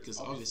your work, because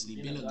obviously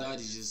being a god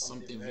is just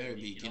something very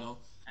big,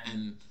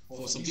 and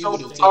for some people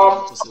they'll take it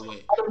opposite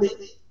way.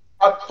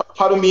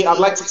 Pardon me, I'd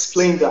like to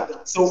explain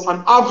that. So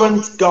an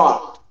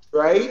avant-garde,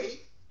 right,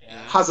 Yeah.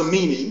 has a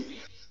meaning,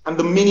 and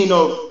the meaning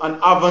of an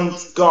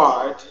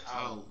avant-garde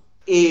Oh.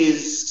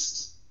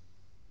 is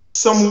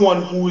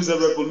someone who is a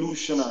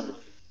revolutionary.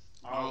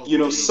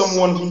 Okay.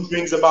 Someone who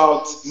brings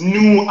about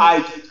new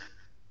ideas,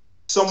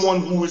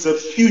 someone who is a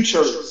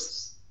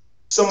futurist,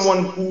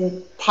 someone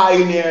who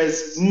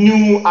pioneers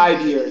new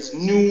ideas,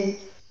 new,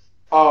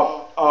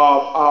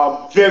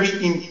 very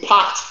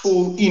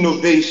impactful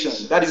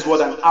innovation. That is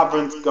what an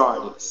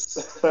avant-garde is.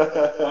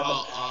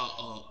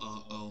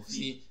 Oh.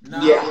 See,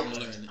 now Yeah, I'm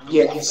learning.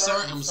 yeah. I'm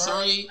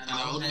sorry, and I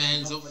hold my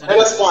hands up for And that.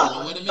 that's You know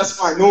fine. what I mean? That's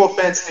fine. No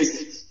offense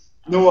taken.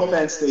 No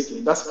offense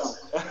taken. That's fine.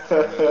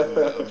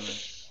 Alright.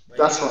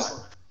 That's fine.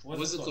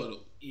 What's it called?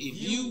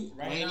 If you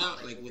right now,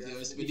 like with your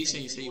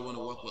expedition, you say you want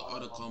to work with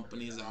other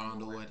companies around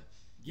the world.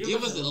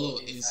 Give us a little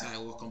insight.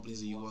 What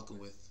companies are you working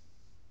with?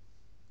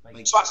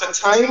 Like, So at the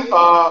time,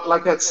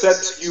 like I said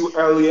to you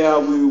earlier,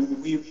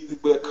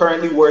 we're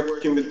currently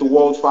working with the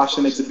World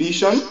Fashion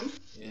Exhibition,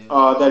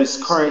 yeah, that is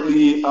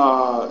currently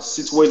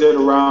situated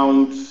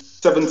around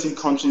 70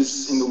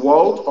 countries in the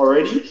world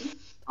already.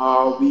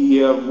 We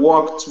have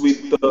worked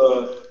with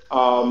the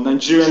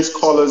Nigerian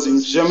Scholars in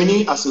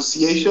Germany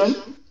Association.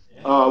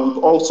 We've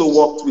also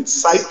worked with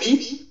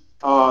SIPE.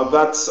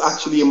 That's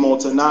actually a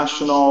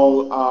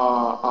multinational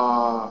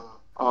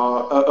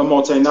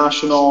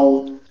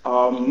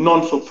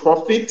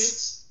non-for-profit,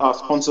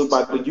 sponsored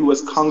by the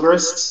U.S.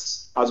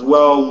 Congress as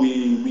well.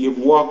 We have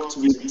worked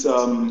with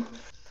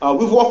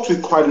we've worked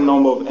with quite a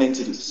number of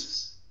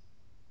entities.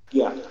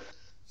 Yeah.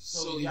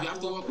 so if you have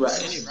to work with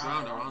Right. any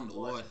brand around the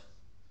world,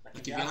 like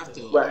if you have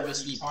to Right.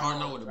 obviously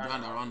partner with a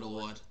brand around the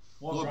world,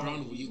 what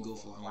brand will you go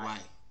for and why?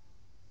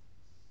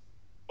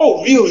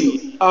 Oh,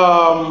 really?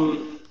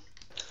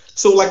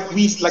 So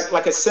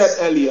like I said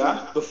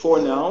earlier, before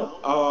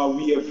now,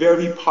 we are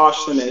very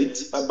passionate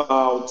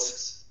about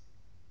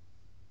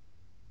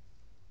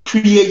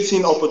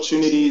creating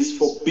opportunities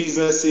for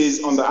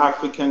businesses on the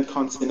African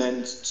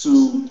continent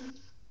to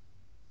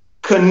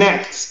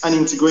connect and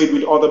integrate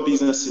with other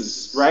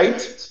businesses, right?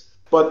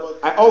 But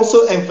I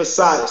also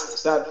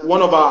emphasized that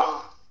one of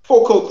our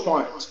focal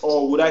points,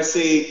 or would I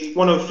say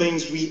one of the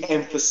things we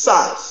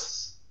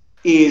emphasize,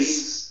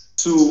 is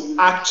to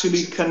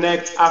actually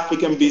connect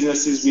African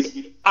businesses with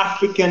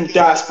African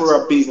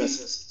diaspora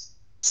businesses.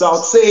 So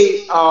I'd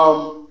say there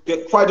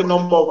are quite a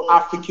number of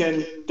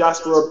African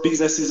diaspora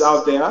businesses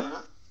out there,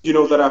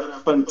 that are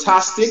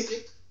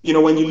fantastic.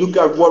 When you look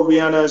at what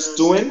Rihanna is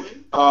doing,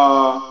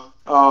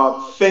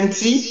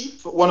 Fenty,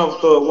 one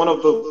of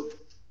the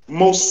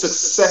most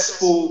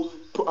successful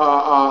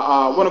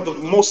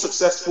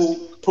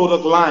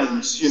product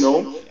lines,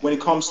 when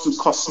it comes to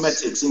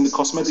cosmetics in the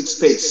cosmetic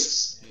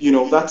space.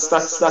 That's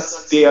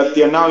they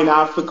are now in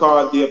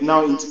Africa. They have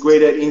now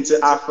integrated into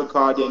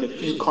Africa. They're in a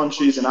few Really?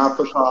 countries in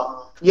Africa.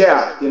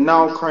 Yeah, they're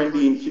now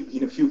currently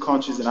in a few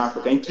countries in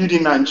Africa,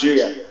 including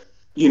Nigeria.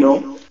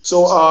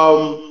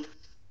 So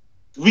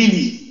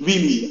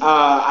really,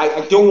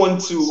 I don't want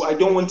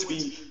to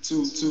be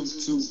to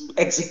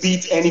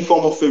exhibit any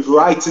form of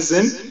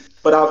favoritism,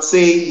 but I'd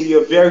say we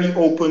are very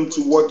open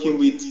to working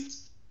with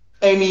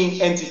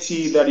any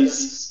entity that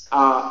is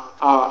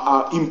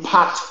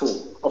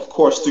impactful, of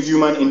course, to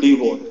human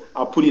endeavor.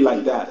 I'll put it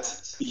like that.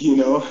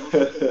 They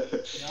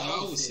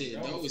always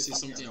say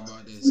something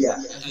about this. Yeah.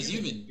 As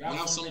human, you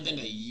have something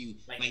that you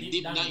like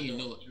deep down.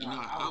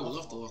 I would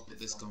love to work with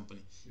this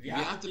company. If you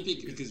have to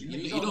pick, because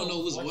you don't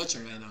know who's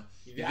watching right now.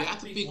 If you have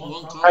to pick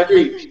one I company,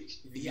 agree.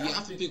 if you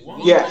have to pick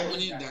one Yeah.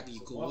 company that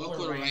you could work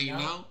with right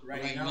now,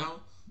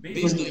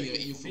 based on your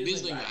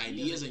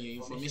ideas and your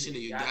information that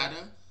you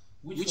gather,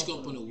 which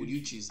company would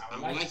you choose? I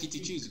would like you to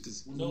choose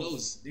because who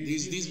knows?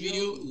 This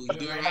video we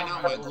do it right now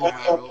might go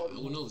viral.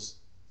 Who knows?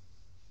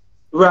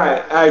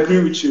 Right, I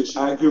agree with you.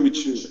 I agree with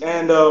you.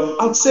 And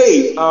I'd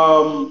say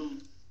I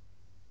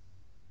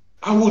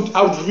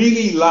would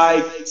really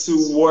like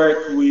to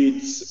work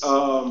with.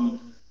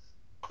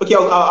 Okay,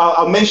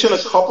 I'll mention a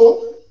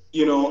couple.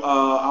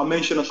 I'll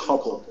mention a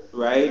couple.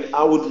 Right,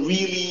 I would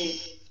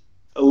really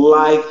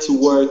like to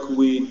work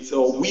with,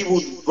 or we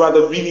would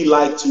rather really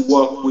like to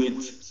work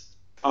with.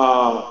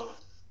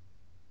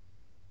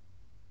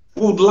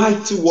 Would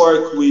like to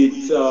work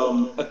with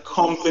a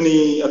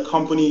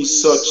company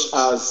such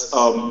as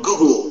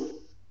Google.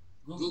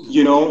 Google.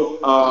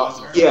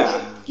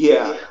 Yeah,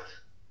 yeah.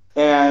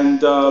 And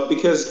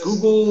because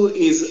Google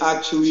is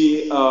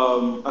actually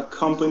a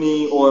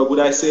company, or would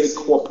I say a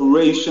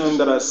corporation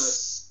that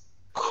has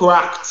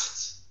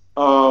cracked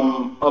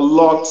a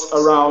lot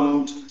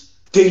around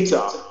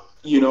data,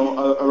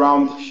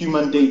 around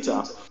human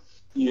data,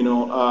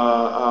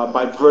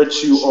 by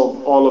virtue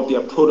of all of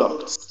their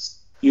products.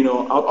 I'd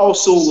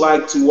also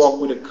like to work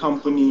with a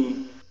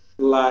company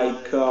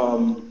like,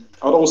 I'd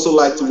also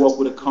like to work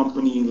with a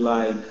company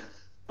like,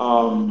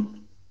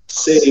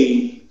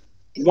 say,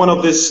 one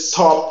of this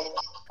top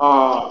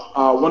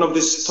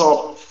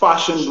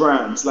fashion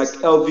brands like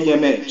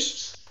LVMH.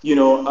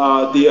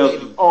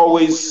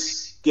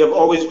 They have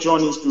always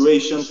drawn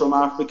inspiration from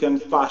African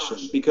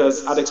fashion,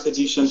 because at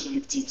Expedition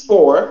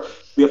 54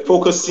 we are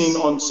focusing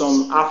on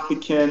some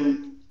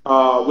African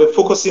we're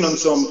focusing on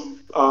some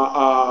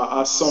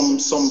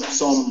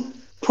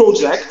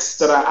projects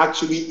that are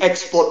actually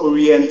export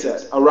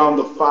oriented around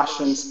the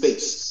fashion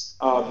space,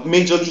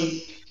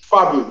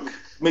 fabric,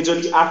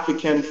 majorly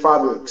African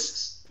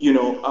fabrics.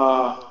 So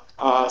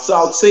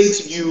I'll say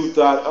to you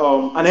that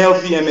an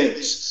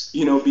LVMH,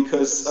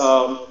 because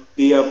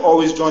they have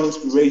always drawn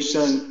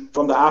inspiration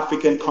from the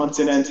African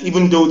continent,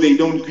 even though they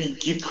don't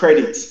give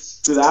credit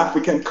to the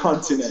African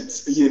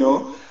continent.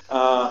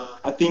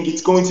 I think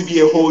it's going to be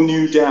a whole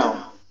new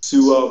down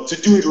to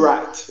do it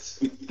right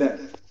with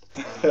them.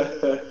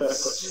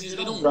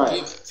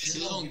 Right. Since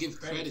they don't give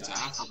credit to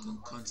African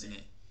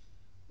continent,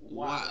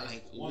 why,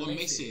 like, what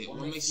makes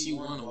you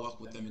want to work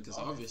with them? Because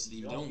obviously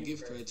if they don't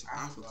give credit to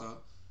Africa,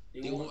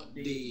 they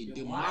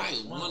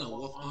might want to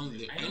work on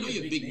the, I know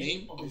you're a big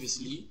name,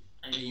 obviously,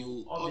 and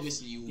you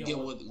get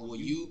what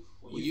you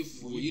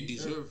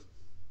deserve.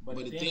 But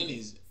the thing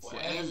is, for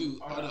every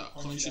other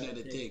country that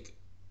they take,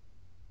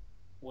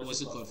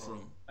 what's it called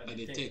from? Like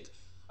they take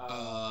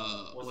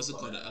what's it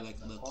called? Like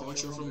the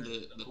culture from,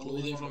 the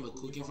clothing from, the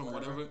cooking from,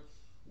 whatever.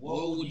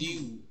 What would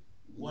you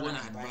want to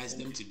advise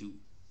them to do?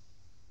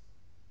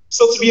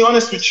 So to be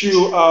honest with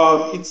you,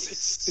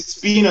 it's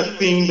been a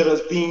thing that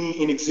has been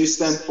in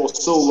existence for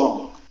so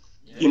long.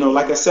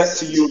 Like I said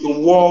to you, the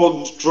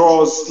world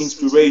draws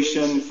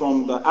inspiration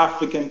from the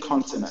African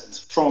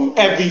continent, from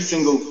every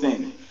single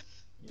thing.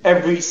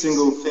 Look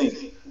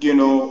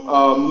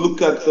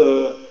at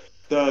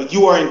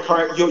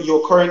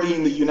you're currently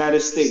in the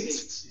United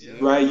States,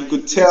 right? You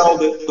could tell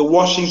that the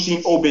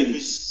Washington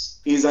obelisk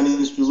is an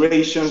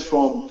inspiration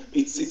from,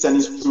 it's an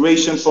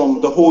inspiration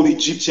from the whole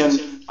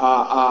Egyptian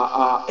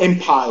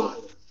empire,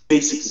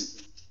 basically.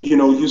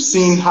 You've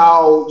seen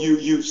how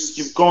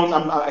you've gone.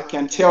 I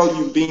can tell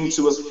you've been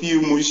to a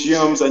few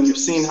museums, and you've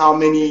seen how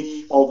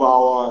many of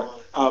our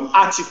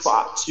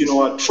artifacts,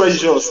 our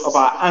treasures of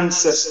our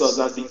ancestors,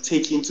 has been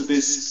taken to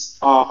these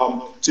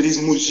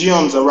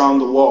museums around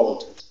the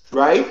world,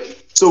 right?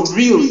 So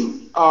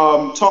really,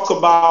 talk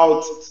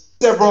about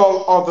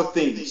several other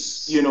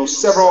things,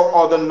 several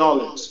other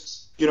knowledge.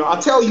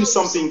 I'll tell you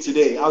something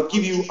today. I'll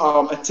give you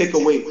a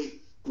takeaway,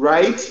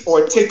 right,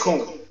 or a take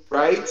home,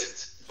 right?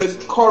 The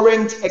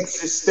current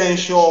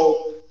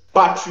existential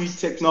battery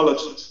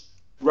technology,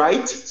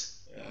 right,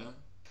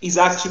 is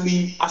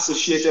actually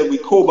associated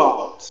with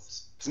cobalt.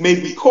 It's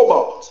made with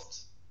cobalt,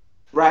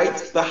 right?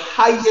 The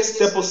highest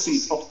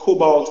deposit of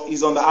cobalt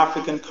is on the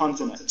African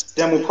continent,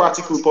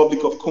 Democratic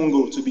Republic of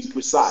Congo to be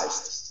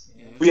precise.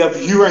 We have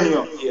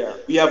uranium here.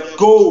 We have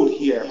gold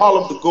here. All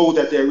of the gold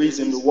that there is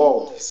in the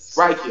world is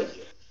right here,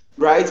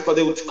 right? But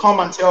they would come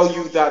and tell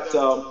you that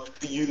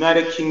the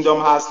United Kingdom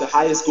has the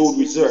highest gold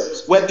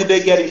reserves. Where did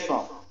they get it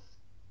from?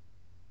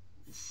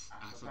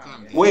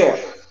 Where?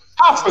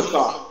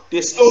 Africa.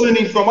 They stolen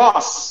it from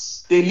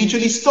us. They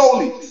literally stole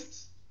it.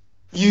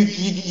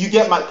 You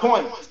get my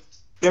point.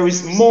 There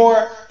is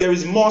more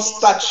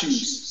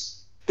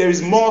statues. There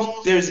is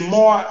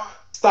more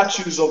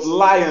statues of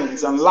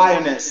lions and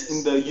lioness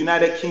in the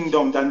United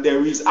Kingdom than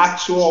there is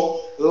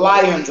actual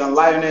lions and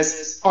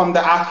lioness on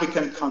the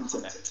African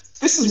continent.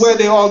 This is where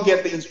they all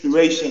get the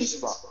inspirations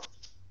from.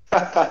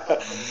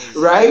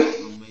 Right?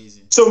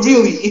 Amazing. So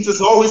really, it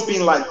has always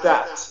been like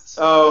that.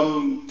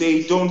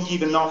 They don't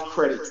give enough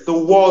credit. The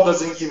world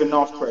doesn't give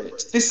enough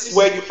credit. This is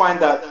where you find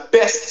the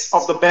best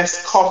of the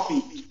best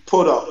coffee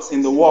products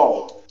in the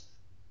world.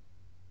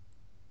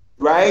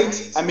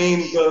 Right? I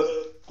mean,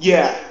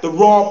 the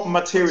raw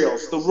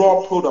materials, the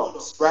raw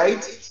products,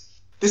 right?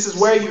 This is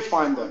where you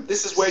find them.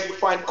 This is where you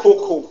find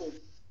cocoa.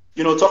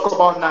 You know, talk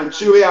about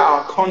Nigeria,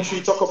 our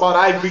country, talk about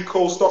Ivory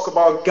Coast, talk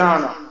about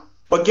Ghana.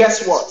 But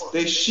guess what?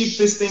 They ship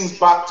these things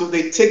back to,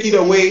 they take it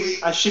away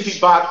and ship it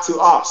back to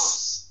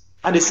us.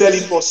 And they sell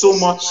it for so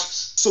much,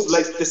 so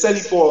like they sell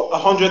it for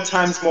 100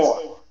 times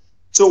more.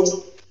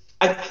 So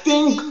I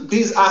think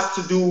this has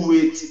to do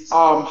with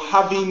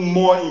having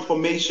more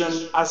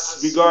information as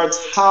regards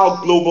how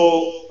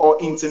global or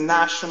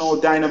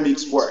international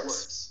dynamics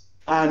works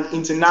and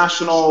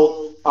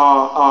international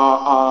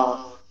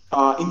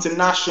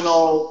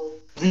international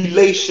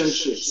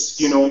relationships,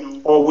 you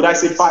know, or would I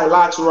say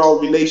bilateral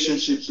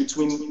relationships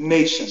between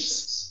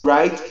nations,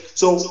 right?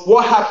 So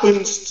what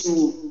happens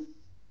to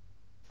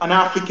an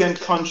African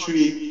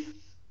country,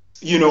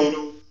 you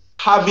know,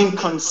 having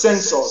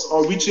consensus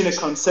or reaching a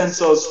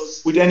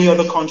consensus with any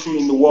other country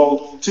in the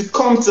world to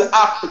come to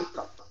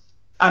Africa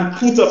and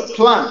put a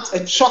plant,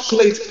 a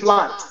chocolate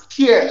plant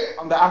here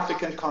on the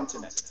African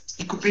continent?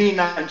 It could be in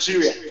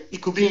Nigeria,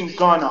 it could be in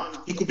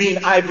Ghana, it could be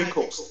in Ivory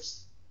Coast.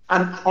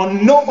 And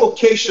on no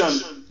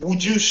occasion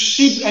would you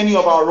ship any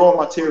of our raw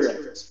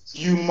materials.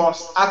 You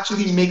must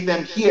actually make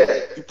them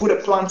here. You put a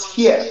plant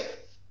here.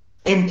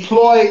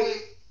 Employ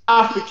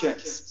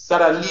Africans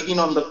that are living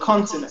on the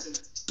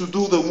continent to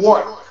do the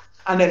work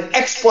and then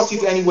export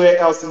it anywhere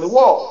else in the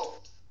world.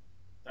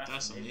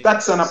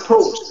 That's an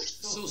approach.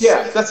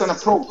 Yeah, that's an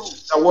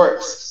approach that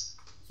works.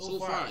 So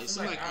far, it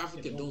seems like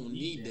Africa don't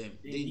need them.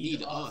 They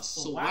need us.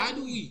 So why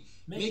do we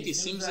make it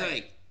seem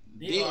like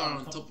they are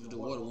on top of the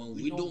world when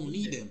we don't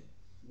need them?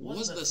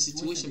 What's the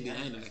situation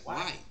behind it? Like,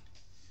 why?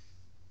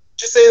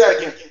 Could you say that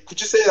again?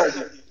 Could you say that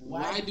again?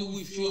 Why do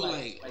we feel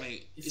like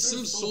it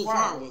seems so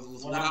far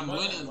with what I'm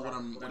learning, what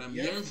I'm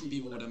hearing from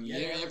people, what I'm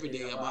hearing every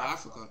day about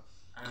Africa,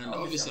 and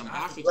obviously I'm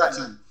African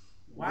too.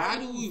 Why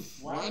do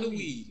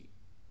we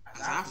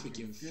as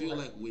Africans feel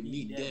like we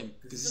need them?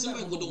 Because it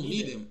seems like we don't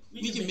need them.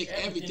 We can make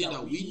everything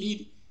that we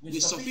need. We're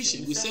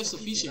sufficient. We're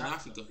self-sufficient in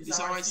Africa. This is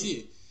how I see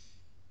it.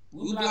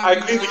 I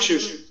agree with you.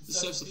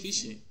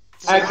 Self-sufficient.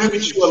 I agree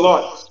with you a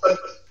lot.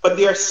 But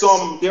there is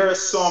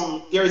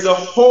a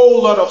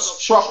whole lot of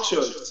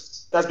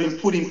structures that's been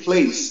put in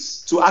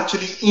place to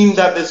actually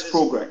hinder this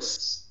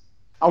progress.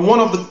 And one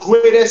of the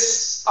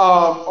greatest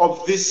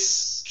of these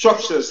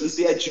structures is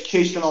the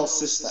educational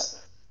system.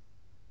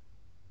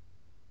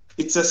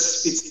 It's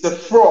the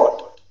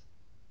fraud.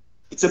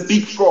 It's a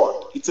big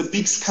fraud. It's a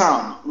big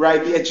scam,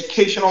 right? The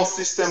educational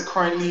system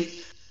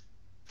currently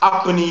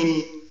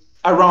happening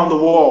around the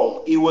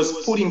world. It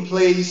was put in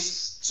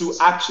place to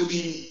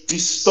actually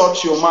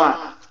distort your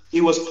mind.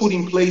 It was put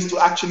in place to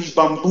actually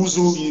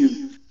bamboozle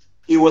you.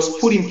 It was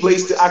put in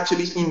place to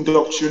actually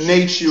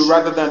indoctrinate you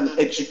rather than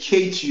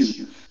educate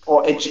you,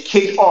 or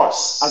educate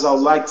us, as I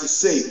would like to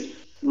say,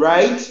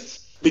 right?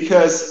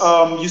 Because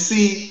you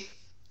see,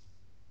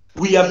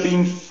 we are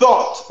being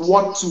taught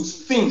what to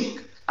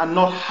think and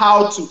not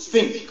how to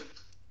think.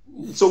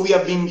 So we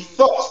are being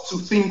taught to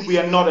think we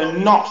are not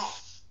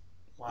enough.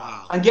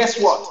 Wow. And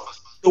guess what?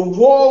 The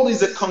world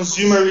is a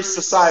consumerist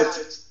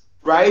society,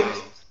 right?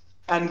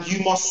 And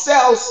you must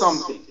sell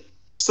something.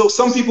 So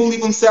some people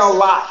even sell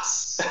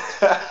lies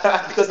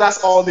because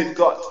that's all they've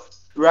got,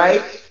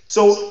 right?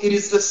 So it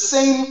is the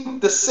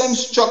same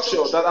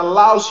structure that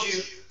allows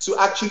you to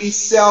actually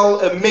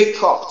sell a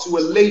makeup to a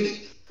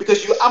lady,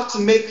 because you have to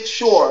make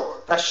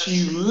sure that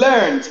she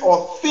learns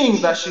or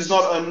thinks that she's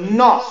not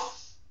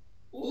enough.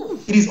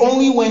 It is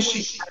only when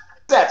she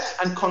accepts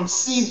and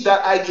conceives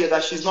that idea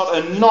that she's not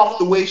enough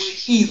the way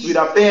she is with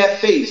her bare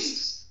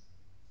face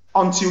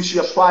until she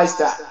applies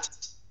that.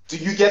 Do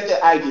you get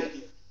the idea?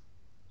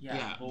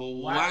 Yeah, but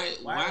why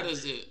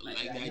does it, like,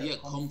 the idea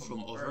come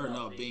from of her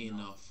not being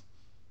enough?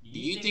 Do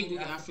you think we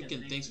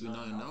African thinks we're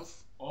not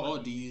enough, or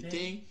do you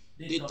think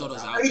they thought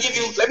us out? Let me give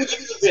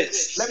you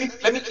this. Let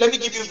me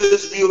give you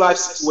this real life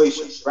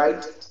situation,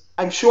 right?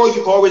 I'm sure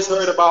you've always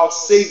heard about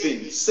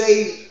saving.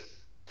 Save,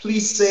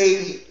 please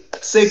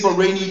save for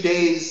rainy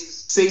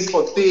days, save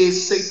for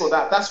this, save for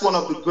that. That's one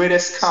of the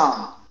greatest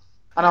scams.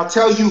 And I'll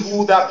tell you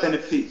who that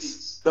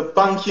benefits. The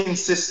banking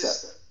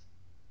system.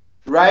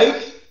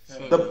 Right?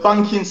 The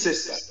banking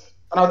system.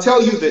 And I'll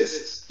tell you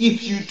this,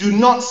 if you do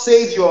not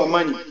save your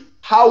money,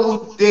 how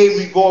would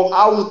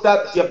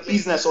their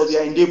business or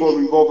their endeavor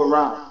revolve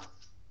around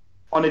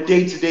on a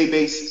day-to-day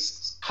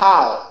basis?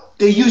 How?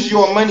 They use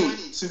your money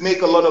to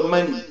make a lot of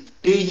money.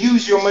 They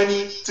use your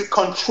money to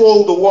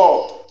control the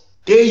world.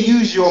 They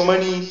use your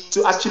money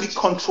to actually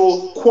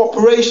control,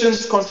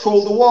 corporations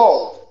control the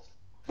world.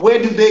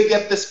 Where do they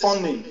get this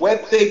funding? Where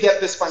do they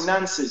get this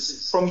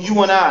finances? From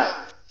you and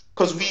I.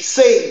 Because we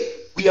save.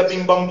 We have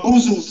been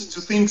bamboozled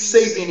to think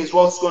saving is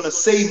what's going to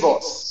save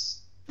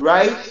us,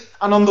 right?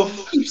 And on the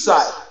flip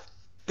side,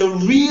 the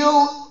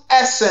real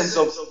essence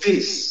of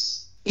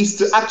this is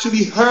to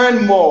actually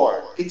earn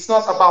more. It's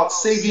not about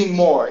saving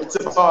more. It's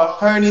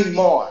about earning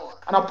more.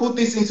 And I'll put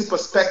this into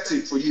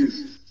perspective for you,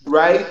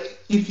 right?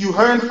 If you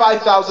earn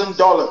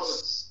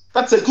 $5,000,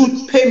 that's a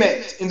good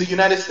payment in the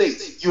United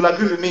States. You'll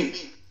agree with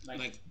me.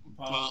 Like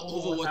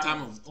over what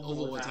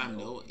time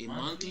though? A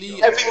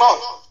monthly? Every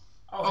month.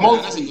 Oh,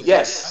 yeah, that's a monthly. good pay.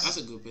 That's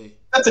a Yes, good pay.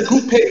 that's a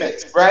good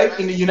payment, right?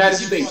 In the United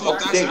Because States before up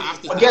to that's date.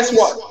 after But guess tax.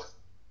 what?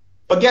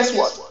 But guess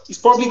what? It's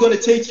probably going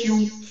to take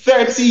you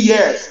 30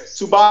 years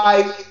to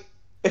buy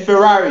a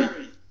Ferrari.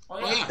 Oh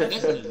yeah,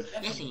 definitely,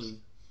 definitely.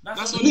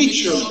 That's what the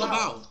business is all Literally.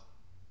 about.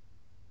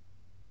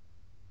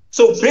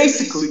 So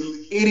basically,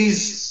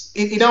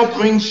 it now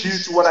brings you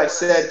to what I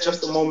said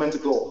just a moment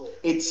ago.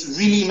 It's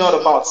really not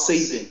about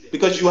saving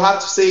because you have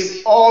to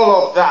save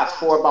all of that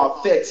for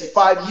about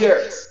 35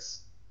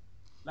 years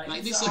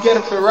Like this is to get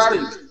a how I always Ferrari.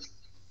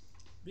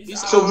 think.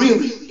 This So how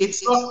really,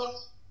 it's not.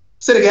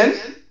 Say it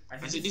again. I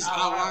said this is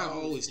how I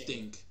always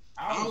think.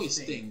 I always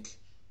think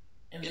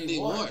in the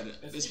world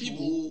there's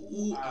people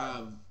who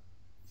have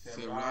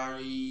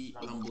Ferrari,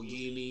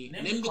 Lamborghini,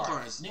 name the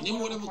cars, name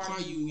whatever car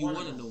you want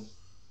to know.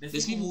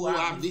 There's people who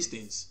have these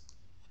things,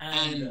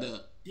 and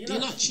they're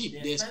not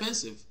cheap. They're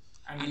expensive,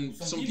 and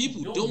some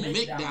people don't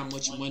make that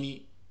much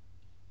money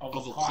of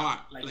a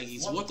car. Like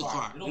it's worth the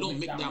car. They don't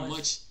make that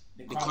much.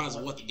 The car's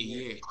worth a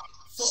year.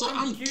 So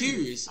I'm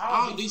curious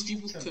how these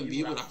people can be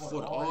able to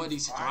afford all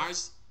these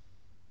cars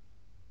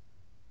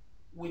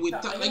with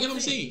that, like you know what I'm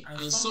saying?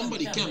 And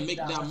somebody can't make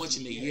that much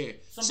in a year.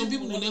 Some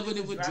people will never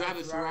drive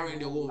a Ferrari in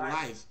their whole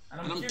life.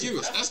 And I'm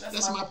curious.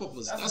 That's my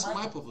purpose. That's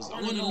my purpose. I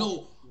want to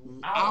know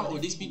how are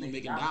these people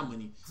making that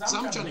money? So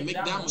I'm trying to make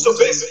that money. So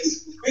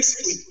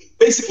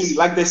basically,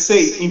 like they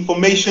say,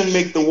 information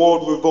make the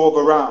world revolve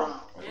around.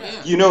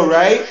 Yeah. You know,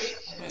 right?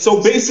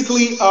 So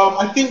basically,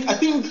 I think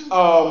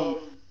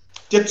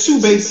there are two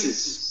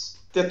bases.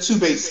 There are two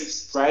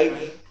bases,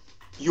 right?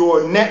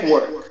 Your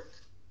network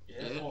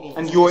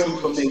and your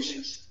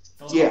information.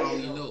 Yeah.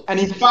 And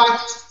in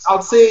fact,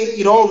 I'd say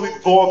it all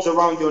revolves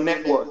around your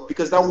network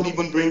because that would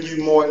even bring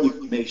you more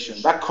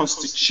information. That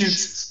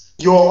constitutes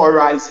your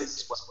horizon.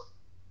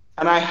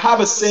 And I have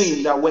a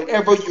saying that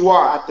wherever you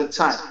are at the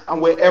time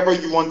and wherever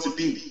you want to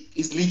be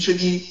is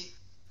literally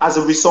as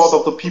a result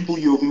of the people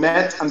you've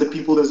met and the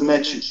people that's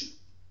met you.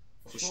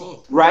 For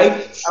sure. Right?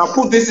 And I'll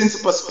put this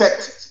into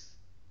perspective.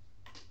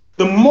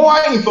 The more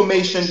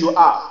information you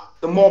have,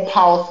 the more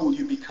powerful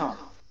you become.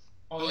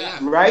 Oh yeah.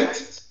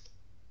 Right?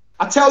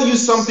 I tell you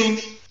something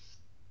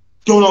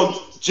Donald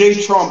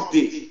J. Trump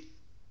did.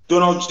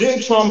 Donald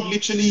J. Trump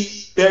literally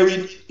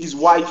buried his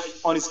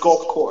wife on his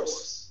golf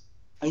course.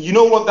 And you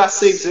know what that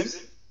saves him?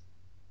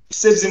 It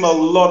saves him a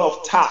lot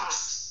of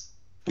tax.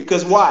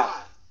 Because why?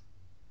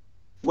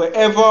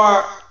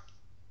 Wherever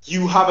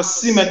you have a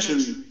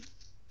cemetery,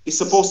 it's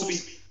supposed to be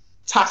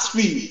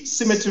tax-free.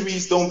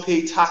 Cemeteries don't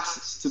pay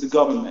taxes to the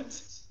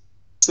government.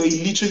 So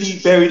he literally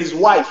buried his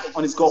wife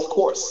on his golf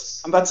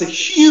course. And that's a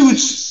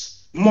huge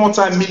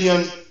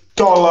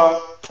multi-million-dollar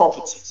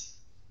property.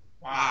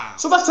 Wow.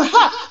 So that's a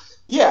hack.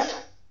 Yeah.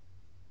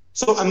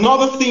 So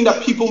another thing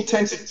that people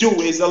tend to do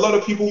is a lot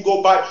of people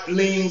go buy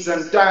blings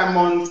and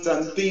diamonds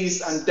and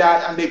this and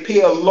that, and they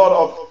pay a lot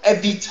of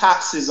heavy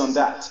taxes on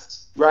that,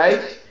 right?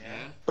 Yeah.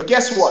 But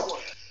guess what?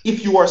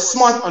 If you are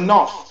smart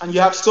enough and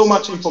you have so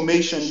much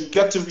information, you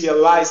get to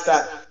realize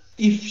that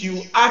if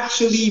you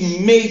actually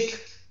make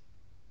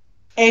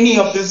any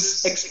of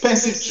this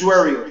expensive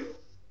jewelry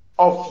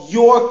of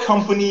your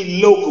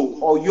company logo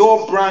or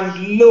your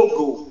brand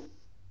logo,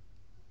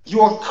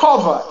 you are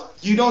covered.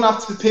 You don't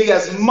have to pay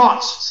as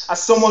much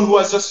as someone who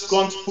has just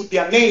gone to put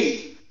their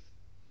name.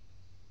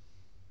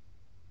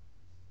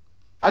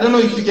 I don't know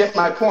if you get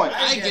my point.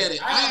 I get it.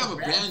 I have a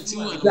brand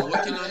too, and I'm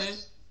working on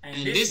it.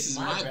 And this is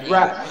my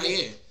brand right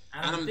here.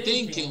 And I'm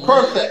thinking,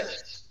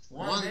 perfect.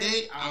 One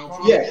day I'll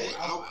probably,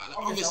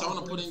 obviously I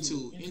want to put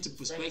into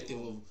perspective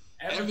of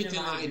everything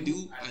I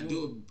do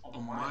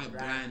on my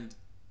brand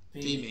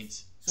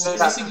payments. So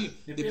basically,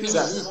 the payment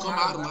won't come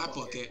out of my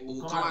pocket, it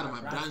will come out of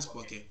my brand's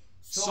pocket,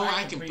 so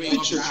I can pay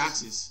off the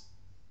taxes.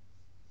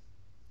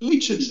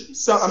 Literally.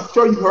 So I'm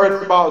sure you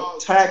heard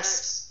about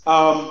tax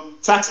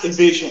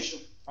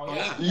evasion. Oh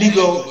yeah.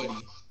 Legal.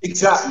 Everybody.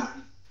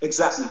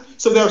 Exactly.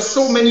 So there are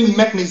so many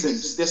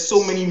mechanisms. There's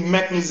so many.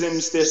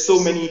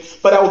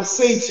 But I would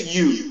say to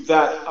you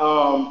that,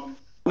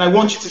 and I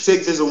want you to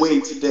take this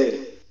away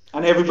today,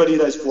 and everybody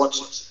that's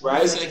watching, right?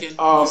 One second.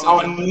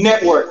 Our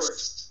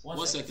networks.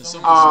 1 second.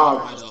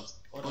 Someone's right up.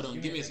 Hold on.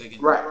 Give me a second.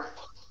 Right.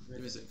 Give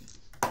me a second.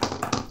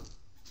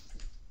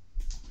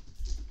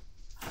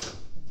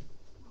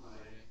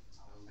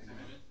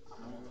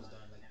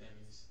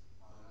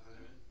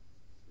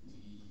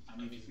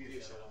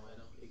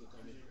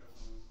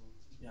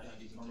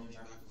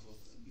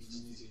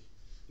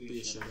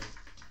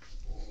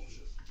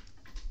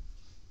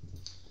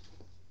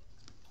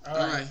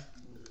 Alright.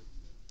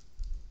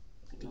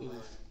 No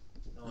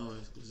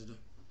worries, close the door.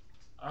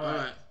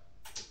 Alright.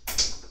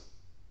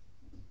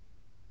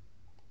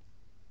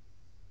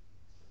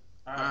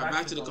 Alright,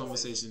 back to the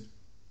conversation.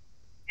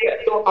 Yeah,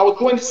 so I was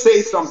going to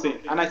say something,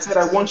 and I said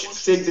I want you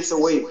to take this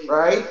away,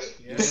 right?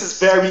 Yeah. This is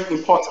very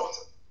important.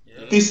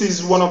 Yeah. This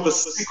is one of the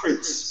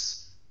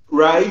secrets,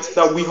 right,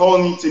 that we all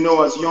need to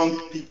know as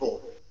young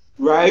people,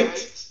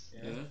 right?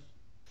 Yeah.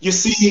 You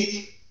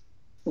see,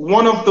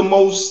 one of the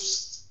most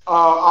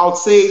I would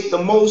say the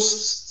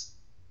most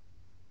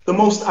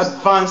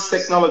advanced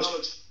technology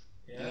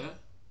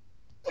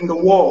in the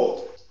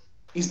world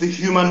is the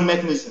human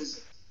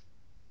mechanism,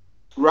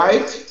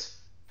 right?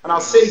 And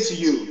I'll say to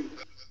you,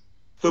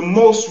 the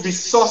most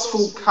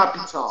resourceful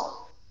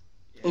capital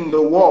in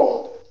the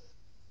world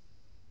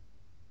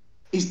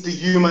is the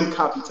human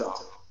capital,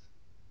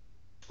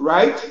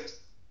 right?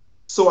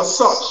 So as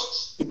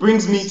such, it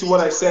brings me to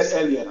what I said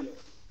earlier,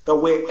 that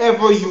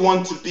wherever you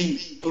want to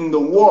be in the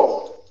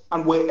world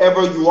and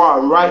wherever you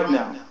are right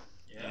now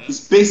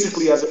is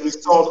basically as a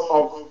result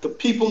of the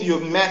people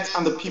you've met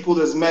and the people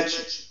that's met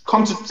you.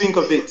 Come to think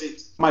of it,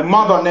 my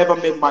mother never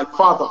met my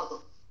father.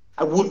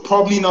 I would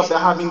probably not be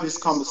having this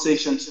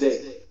conversation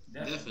today.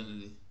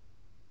 Definitely.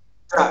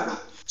 Exactly.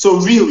 So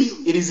really,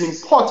 it is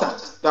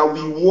important that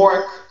we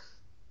work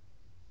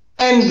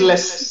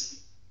endlessly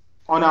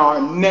on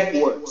our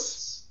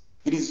networks.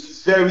 It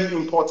is very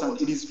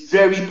important. It is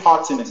very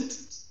pertinent.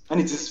 And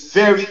it is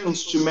very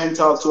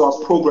instrumental to our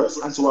progress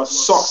and to our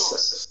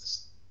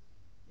success.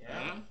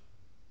 Yeah.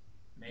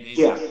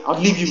 Yeah, I'll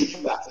leave you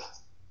with that.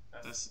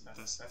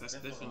 That's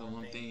definitely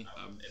one thing.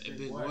 A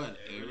big word,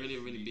 a really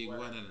really big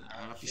word, and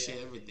I appreciate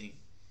everything.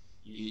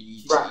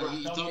 You told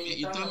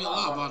me a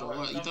lot about the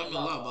world. You told me a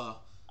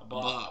lot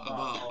about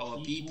our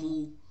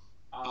people,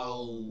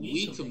 how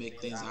we can make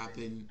things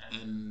happen,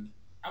 and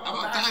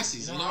about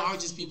taxes. You know how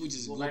just people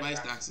just go by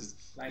taxes.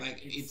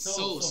 Like it's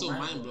so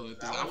mind blowing.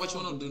 Because I watched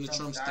one of Donald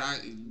Trump's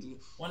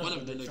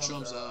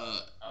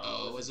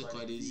what's it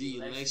called? Is the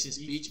election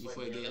speech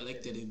before he got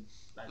elected in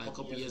like a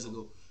couple years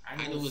ago,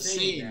 and it was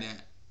saying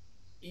that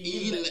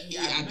he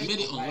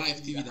admitted on live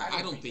TV that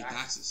I don't pay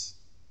taxes.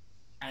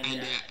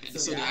 And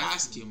so they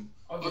asked him,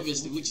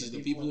 obviously, which is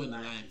the people in the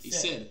line. He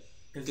said,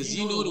 because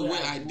you know the way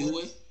I do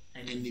it,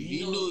 and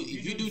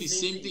if you do the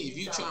same thing, if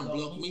you try and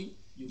block me,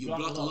 you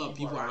block a lot of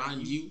people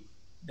around you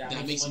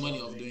that makes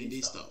money off doing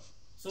this stuff.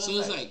 So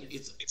it's like,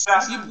 it's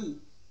people,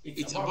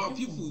 it's about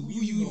people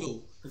who you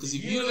know. Because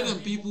if you know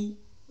them people,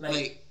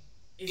 like,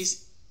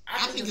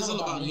 I think it's all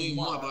about knowing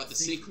more about the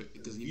secret.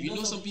 Because if you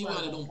know some people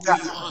and they don't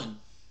put you on,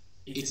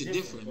 it's a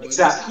different. But if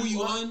they put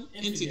you on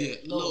into their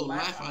little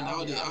life and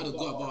how they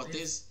go about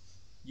this,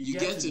 you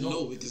get to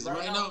know. Because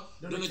right now,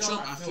 Donald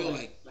Trump, I feel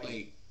like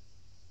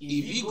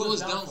if he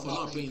goes down for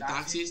not paying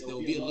taxes, there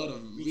will be a lot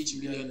of rich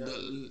million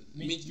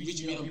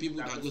people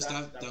that goes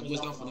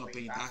down for not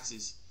paying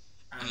taxes,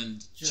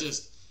 and it's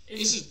just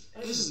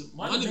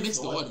money makes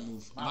the world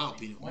move. In my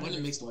opinion, money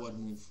makes the world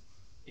move.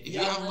 If you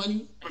have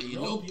money and you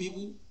know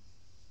people,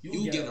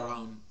 you get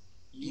around.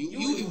 You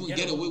even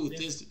get away with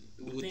things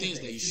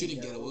that you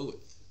shouldn't get away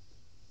with.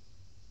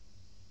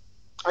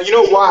 And you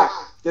know why?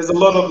 There's a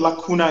lot of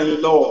lacuna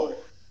in law.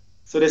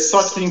 So there's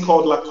such thing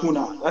called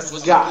lacuna. That's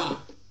the gap.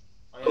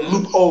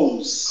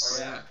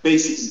 Loopholes,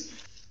 basically.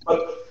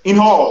 But in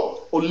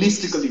all,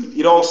 holistically,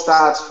 it all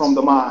starts from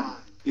the mind.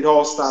 It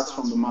all starts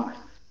from the mind.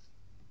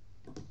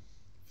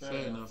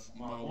 Fair enough.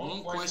 My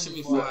one question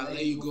before I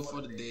let you go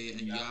for the day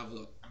and you have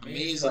an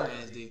amazing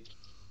nice day.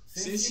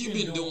 Since you've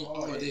been doing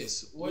all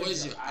this, what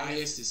is your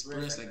highest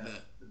experience, like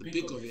the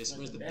peak of your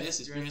experience, the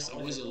best experience,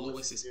 or what's your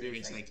lowest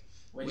experience? Like,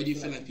 where do you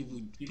feel like people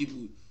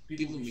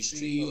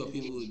mistreat you, or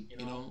people,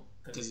 you know,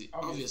 because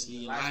obviously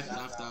in life you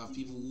have to have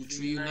people who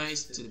treat you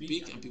nice to the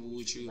peak and people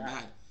who treat you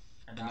bad.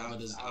 And how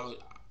does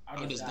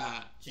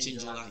that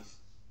change your life?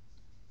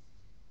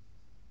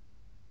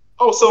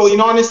 Oh, so in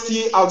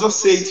honesty, I'll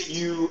just say to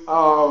you,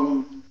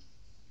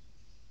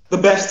 the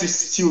best is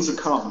still to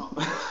come.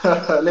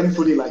 Let me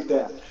put it like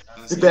that.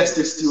 The best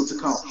is still to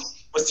come.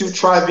 We're still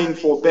striving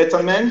for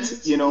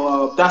betterment. You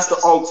know, that's the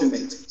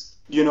ultimate.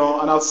 You know,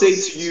 and I'll say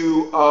to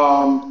you,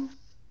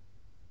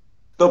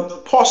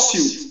 the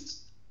pursuit,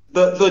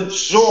 the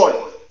joy,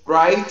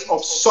 right,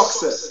 of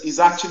success is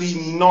actually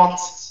not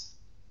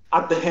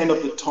at the end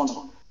of the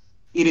tunnel.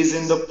 It is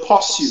in the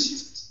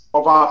pursuit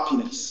of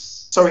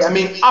happiness. Sorry, I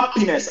mean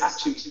happiness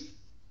actually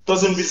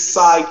doesn't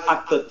reside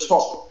at the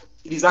top.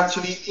 It is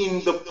actually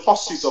in the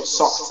pursuit of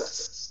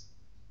success.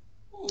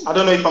 I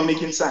don't know if I'm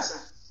making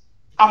sense.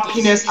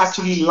 Happiness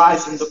actually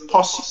lies in the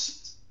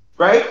pursuit,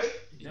 right?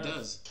 It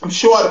does. I'm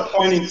sure at a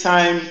point in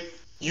time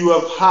you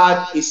have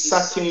had a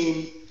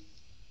certain,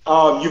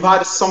 you've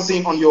had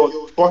something on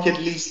your bucket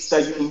list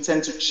that you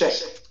intend to check,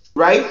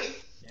 right?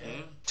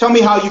 Yeah. Tell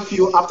me how you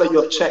feel after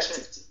you've checked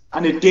it,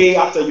 and a day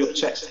after you've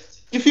checked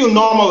it. You feel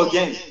normal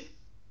again.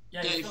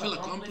 Yeah, you feel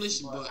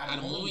accomplished, but at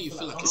the moment you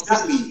feel accomplished.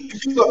 Exactly. You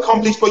feel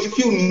accomplished, but you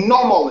feel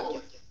normal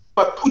again.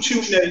 But put you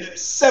in a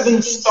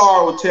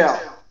 7-star hotel,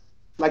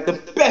 like the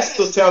best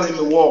hotel in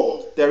the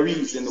world there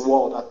is in the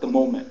world at the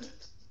moment.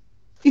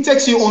 It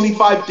takes you only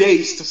 5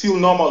 days to feel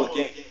normal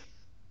again.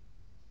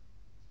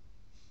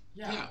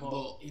 Yeah,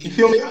 but you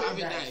feel me?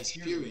 Having that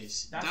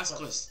experience, that's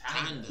called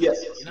standard.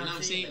 Yes. You know what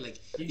I'm saying? Like,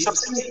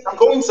 I'm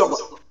going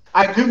somewhere.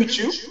 I agree with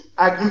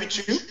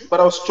you, but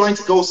I was trying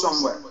to go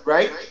somewhere,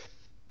 right?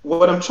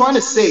 What I'm trying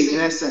to say, in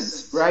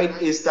essence, right,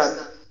 is that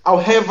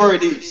however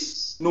it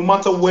is, no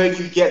matter where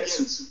you get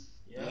to,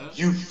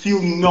 you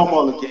feel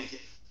normal again,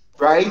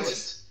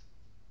 right?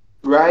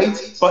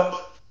 Right?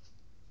 But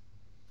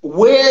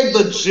where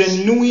the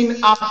genuine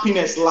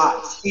happiness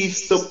lies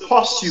is the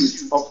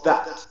pursuit of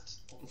that.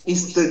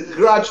 It's the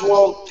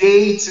gradual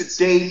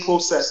day-to-day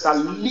process that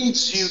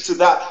leads you to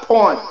that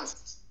point,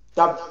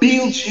 that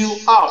builds you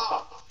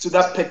up to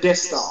that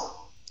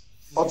pedestal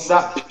or to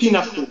that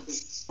pinnacle,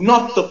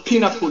 not the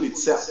pinnacle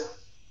itself.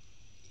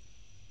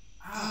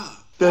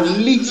 The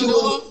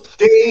little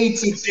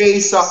day-to-day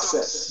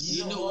success.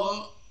 You know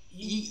what?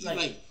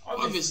 Like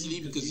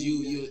obviously because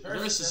you're a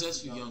very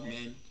successful young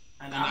man,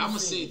 and I'm gonna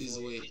say it this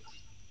way.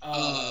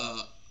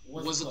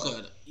 What's it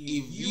called?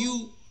 If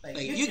you like,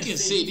 you can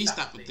say these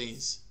type of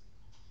things.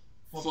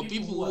 For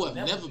people who have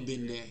never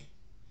been there,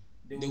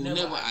 they will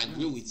never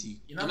agree with you.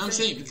 You know what I'm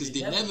saying? Because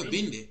they've never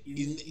been there.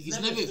 It's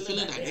never a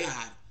feeling that they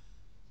had.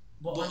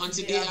 But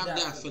until they have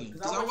that feeling.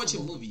 Because I watched a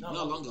movie not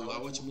long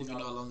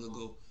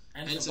ago.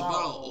 And it's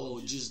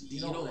about, just,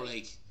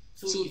 like,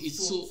 so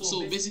it's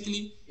so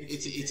basically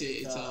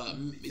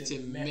it's a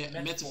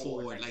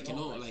metaphor word, like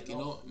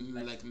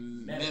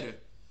matter.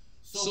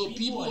 So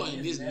people are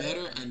in this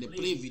matter and they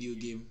play video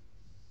game,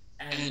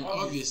 and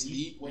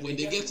obviously when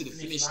they get to the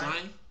finish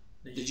line,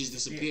 they just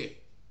disappear.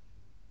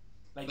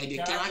 Like the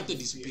character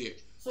disappear.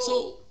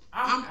 So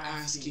I'm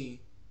asking,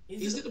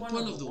 is it the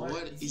point of the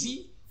word? Is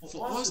it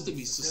for us to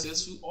be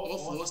successful or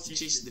for us to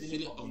chase the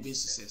feeling of being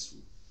successful?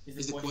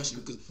 Is the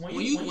question. Because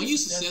when you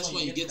successful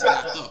and you get to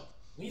that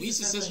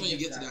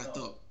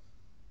top,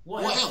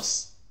 what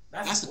else?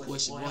 That's the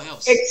question. What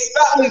else?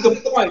 Exactly the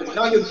point.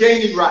 Now you're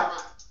getting it right.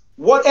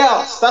 What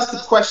else? That's the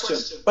question.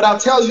 But I'll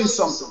tell you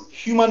something.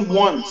 Human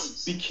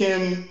once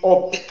became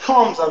or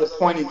becomes at a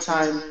point in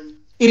time.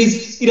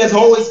 It has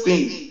always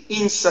been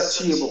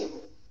insatiable,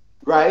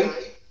 right?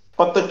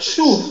 But the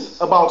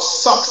truth about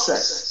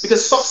success,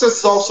 because success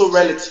is also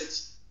relative.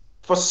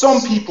 For some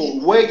people,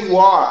 where you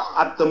are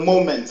at the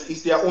moment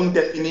is their own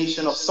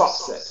definition of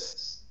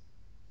success.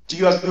 Do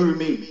you agree with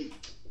me?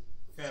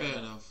 Fair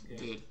enough.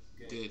 Good.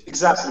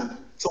 Exactly.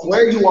 So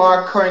where you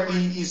are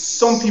currently is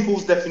some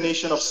people's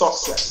definition of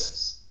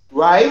success,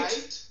 right?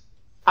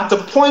 At a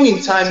point in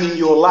time in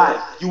your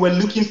life, you were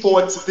looking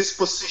forward to this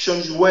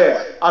position you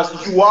were, as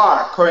you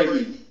are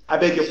currently. I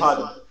beg your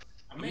pardon.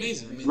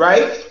 Amazing.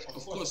 Right?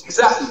 Of course.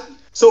 Exactly.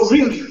 So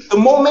really, the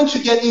moment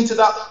you get into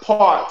that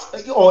part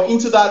or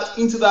into that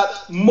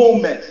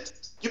moment,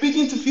 you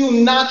begin to feel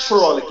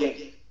natural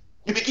again.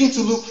 You begin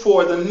to look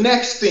for the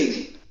next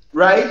thing,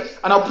 right?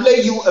 And I'll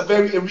play you a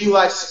real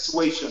life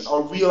situation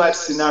or real life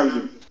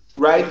scenario,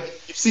 right?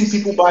 You've seen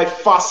people buy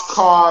fast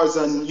cars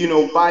and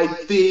buy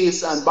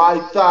this and buy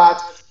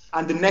that,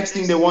 and the next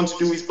thing they want to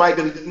do is buy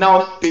they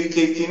now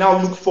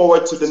look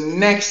forward to the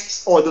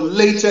next or the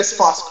latest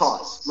fast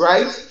cars,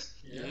 right?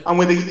 And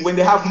when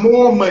they have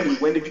more money,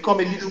 when they become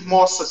a little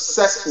more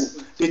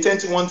successful, they tend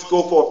to want to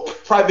go for a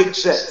private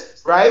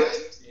jet, right?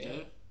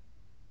 Yeah.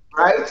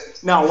 Right?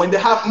 Now, when they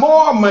have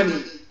more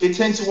money, they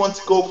tend to want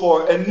to go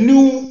for a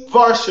new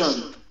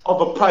version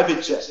of a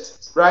private jet,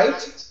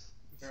 right?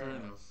 Fair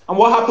enough. And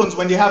what happens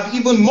when they have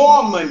even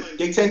more money?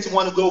 They tend to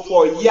want to go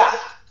for a yacht.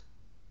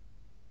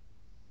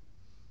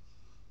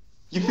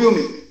 You feel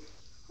me?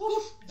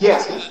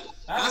 Yeah.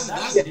 That's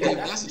deep.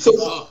 That's a deep So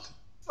talk.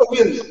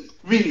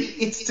 really,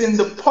 it's in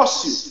the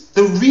pursuit.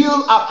 The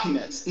real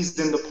happiness is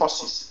in the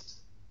pursuit.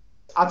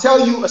 I'll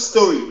tell you a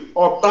story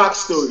or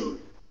backstory.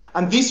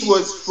 And this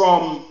was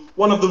from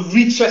one of the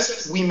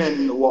richest women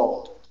in the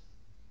world,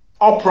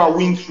 Oprah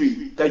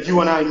Winfrey, that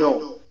you and I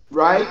know,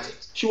 right?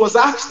 She was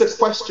asked a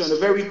question, a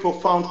very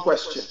profound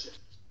question.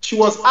 She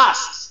was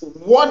asked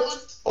what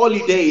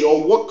holiday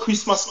or what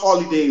Christmas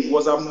holiday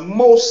was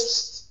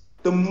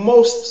the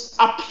most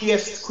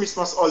happiest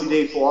Christmas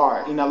holiday for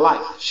her in her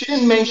life. She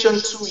didn't mention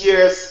 2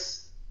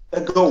 years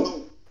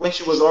ago when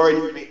she was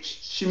already rich.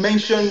 She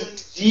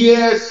mentioned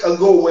years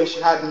ago when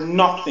she had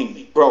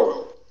nothing,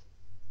 bro.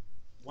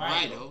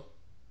 Why though?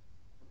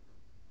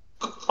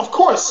 Of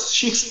course,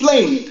 she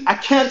explained. I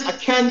can't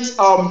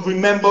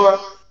remember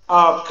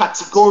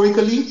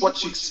categorically what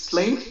she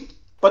explained,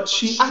 but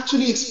she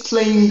actually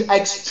explained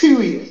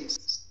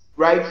experience,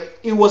 right?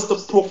 It was the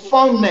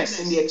profoundness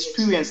in the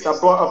experience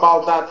that brought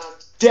about that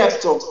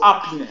depth of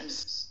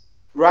happiness,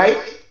 right?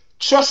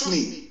 Trust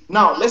me.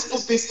 Now, let's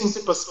put this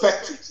into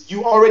perspective.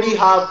 You already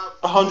have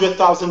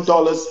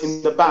 $100,000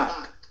 in the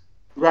bank,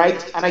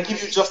 right? And I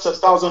give you just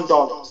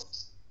 $1,000.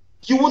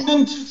 You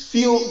wouldn't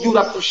feel you'd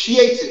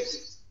appreciate it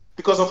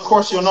because, of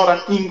course, you're not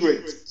an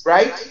ingrate,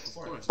 right?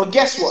 But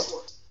guess what?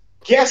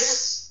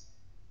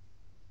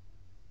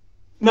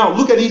 Now,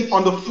 look at it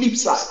on the flip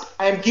side.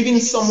 I am giving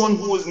someone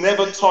who has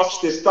never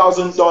touched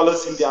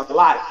 $1,000 in their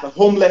life, a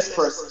homeless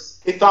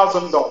person,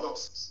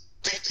 $1,000.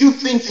 Do you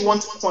think you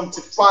want to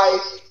quantify,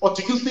 or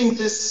do you think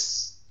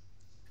this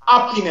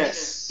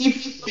happiness,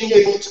 if being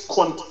able to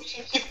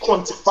if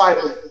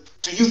quantifiable,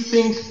 do you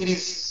think it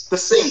is the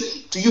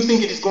same? Do you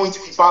think it is going to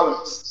be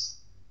balanced?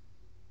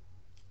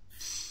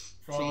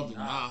 Probably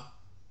not.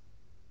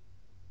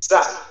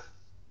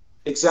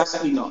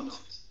 Exactly not.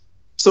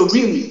 So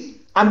really,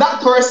 and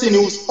that person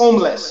who's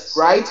homeless,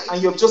 right?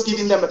 And you're just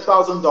giving them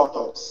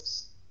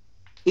 $1,000.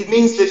 It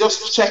means they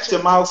just checked a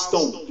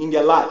milestone in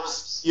their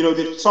lives.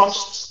 They've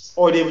touched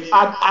or they've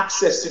had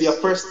access to their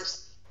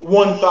first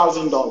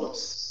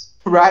 $1,000.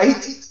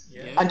 right?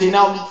 Yeah. And they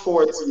now look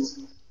forward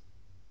to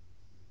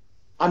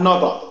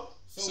another.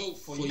 So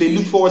for They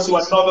look you, forward to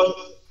another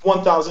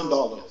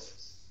 $1,000.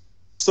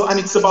 So, and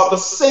it's about the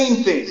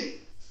same thing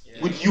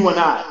with yeah, you and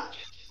I,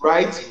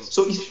 right? true.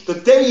 So, if the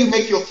day you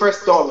make your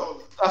first dollar,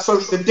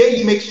 sorry, the day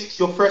you make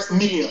your first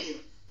million,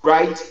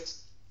 right?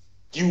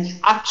 You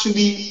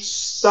actually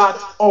start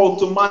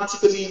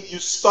automatically, you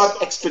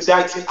start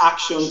expediting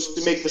actions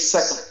to make the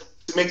second,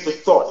 to make the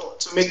third,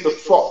 to make the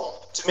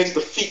fourth, to make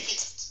the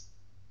fifth.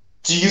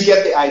 Do you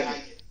get the idea?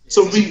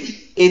 So Yeah, really,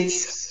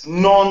 it's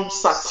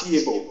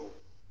non-satiable.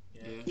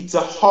 yeah, It's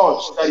a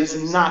urge that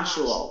is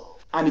natural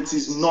and it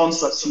is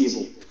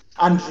non-satiable.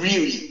 And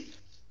really,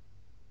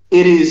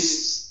 it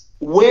is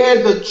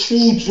where the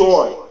true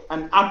joy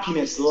and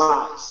happiness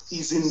lies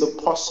is in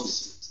the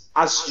pursuit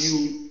as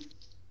you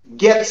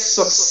get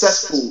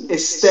successful a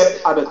step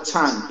at a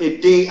time, a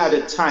day at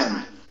a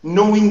time,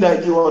 knowing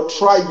that you are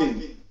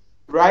thriving,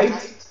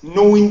 right?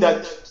 Knowing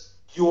that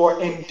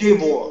your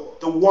endeavor,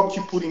 the work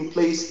you put in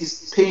place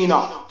is paying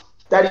off.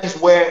 That is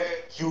where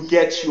you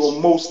get your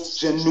most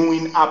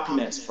genuine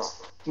happiness from,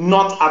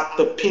 not at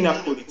the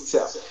pinnacle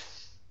itself.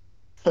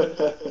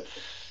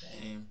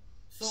 damn.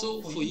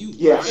 So for you,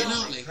 Yeah. right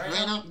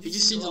now, it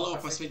just changed a lot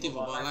of perspective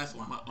about life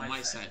on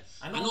my side.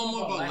 I know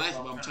more about life,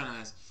 but I'm trying to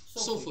ask.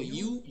 So for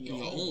you, in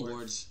your own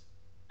words,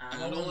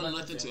 and I don't want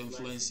nothing to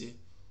influence it.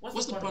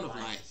 What's the point of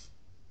life?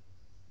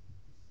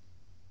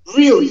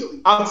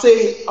 Really, I'd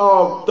say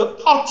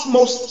the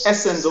utmost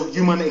essence of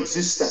human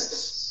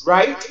existence,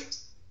 right,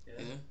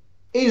 Yeah,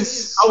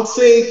 is, I would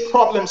say,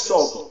 problem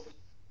solving.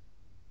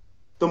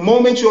 The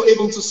moment you're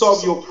able to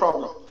solve your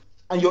problem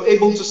and you're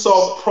able to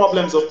solve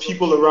problems of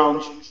people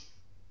around you,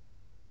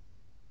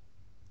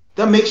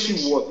 that makes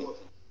you worthy.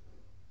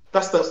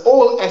 That's the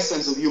whole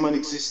essence of human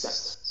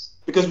existence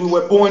because we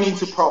were born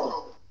into problem,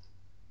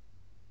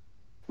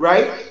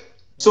 right? yeah,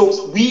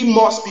 So we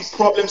must be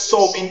problem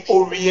solving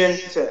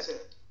oriented.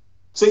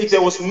 So if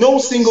there was no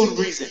single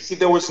reason, if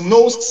there was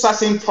no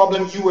certain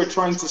problem you were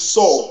trying to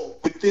solve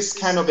with this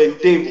kind of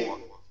endeavor,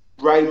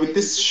 right, with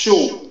this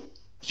show,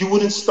 you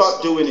wouldn't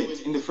start doing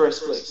it in the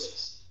first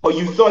place. Or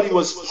you thought it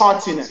was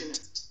pertinent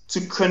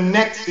to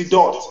connect the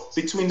dots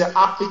between the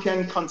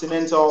African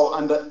continental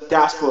and the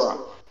diaspora,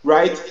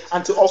 right?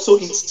 And to also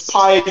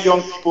inspire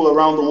young people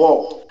around the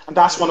world. And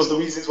that's one of the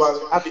reasons why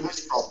we're having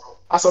this problem.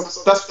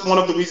 That's one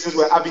of the reasons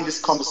we're having this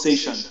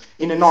conversation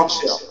in a for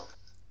sure, nutshell.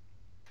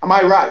 Am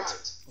I right?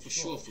 for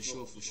sure, for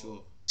sure, for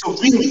sure. So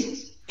really,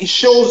 it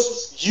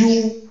shows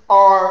you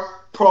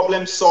are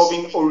problem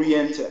solving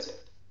oriented,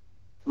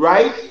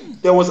 right?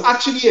 There was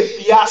actually a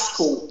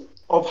fiasco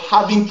of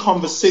having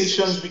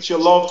conversations with your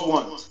loved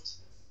ones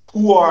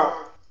who are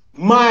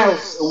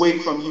miles away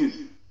from you.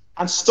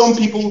 And some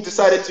people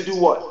decided to do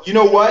what? You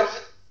know what?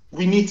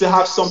 We need to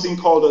have something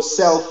called a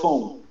cell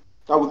phone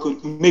that we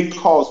could make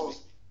calls with,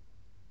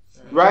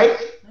 Fair enough. right?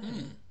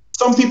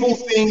 Some people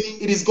think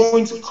it's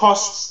going to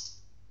cost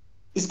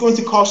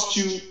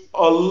you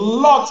a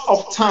lot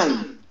of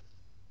time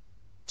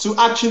to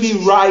actually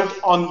ride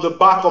on the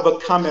back of a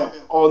camel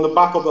or on the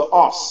back of a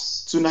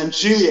horse to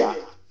Nigeria,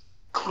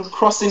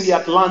 crossing the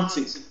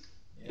Atlantic,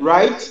 Yeah,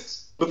 right?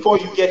 Before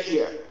you get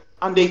here.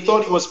 And they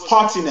thought it was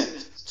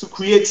pertinent to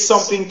create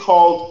something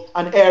called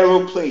an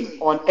aeroplane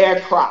or an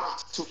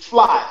aircraft to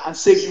fly and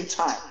save you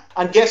time.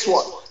 And guess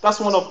what? That's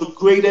one of the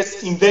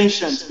greatest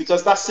inventions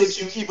because that saves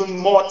you even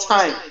more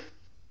time.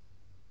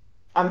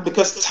 And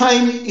because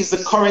time is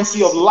the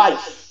currency of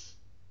life.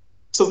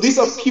 So these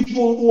are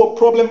people who are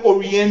problem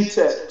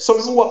oriented, so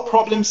who are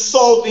problem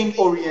solving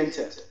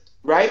oriented,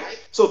 right?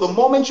 So the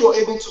moment you're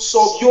able to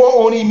solve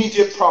your own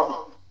immediate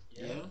problem,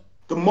 yeah,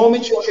 the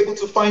moment you're able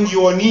to find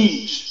your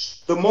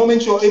niche, the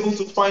moment you're able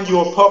to find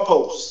your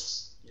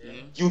purpose, yeah.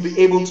 you'll be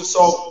able to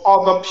solve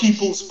other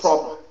people's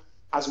problem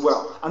as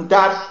well. And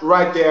that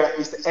right there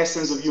is the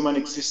essence of human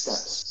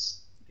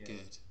existence.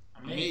 Good.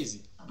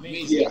 Amazing.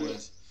 Amazing Yeah.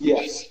 words.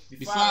 Yeah.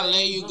 Before I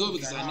let you go,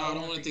 because I know I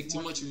don't want to take too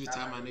much of your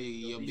time. I know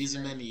you're a busy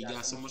man and you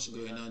got so much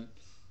going on.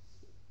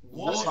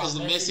 What is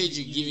the message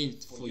you're giving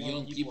for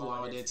young people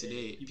out there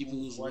today? People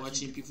who's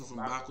watching, people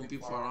from back home,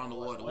 people around the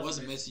world. What's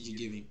the message you're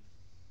giving?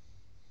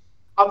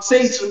 I'd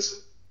say to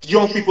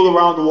young people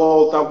around the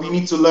world that we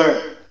need to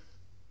learn.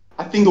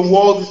 I think the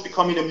world is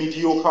becoming a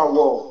mediocre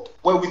world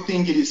where we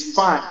think it is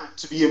fine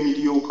to be a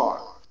mediocre,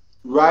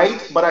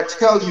 right? But I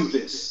tell you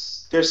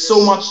this, there's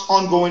so much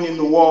ongoing in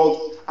the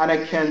world, and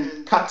I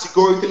can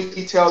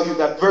categorically tell you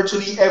that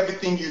virtually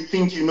everything you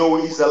think you know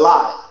is a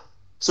lie.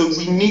 So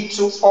we need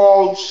to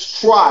all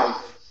strive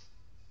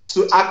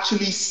to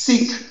actually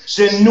seek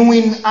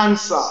genuine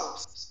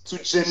answers to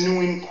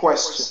genuine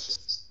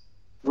questions,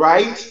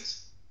 right?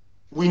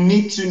 We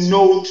need to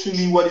know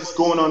truly what is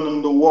going on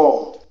in the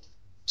world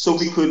so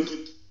we could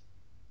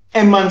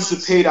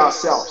emancipate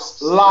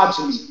ourselves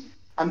largely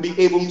and be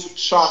able to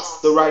chart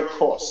the right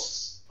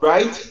course,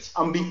 right?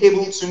 And be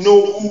able to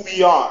know who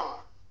we are.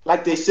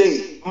 Like they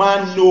say,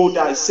 man, know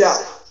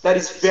thyself. That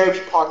is very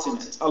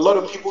pertinent. A lot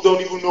of people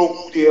don't even know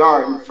who they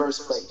are in the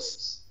first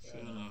place,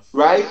 Fair enough.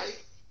 right?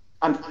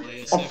 And Well,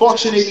 yes,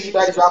 unfortunately,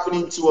 that is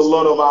happening to a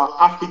lot of our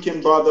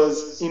African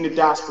brothers in the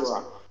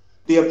diaspora.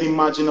 They have been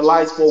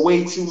marginalized for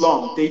way too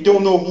long. They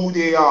don't know who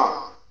they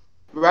are,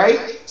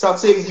 right? So I'd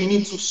say we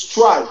need to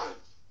strive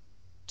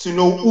to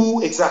know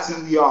who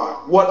exactly we are,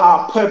 what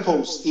our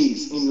purpose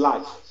is in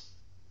life.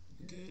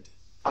 good.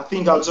 I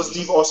think I'll just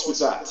leave us with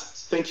that.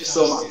 Thank you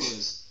so Sounds much.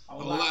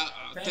 good. Well,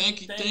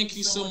 thank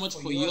you so much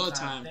for your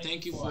time.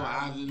 Thank you for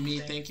having me.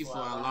 Thank you for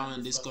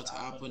allowing this to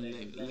happen,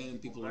 letting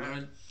people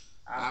learn.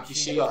 I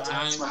appreciate your Yeah,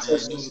 time, it's my and I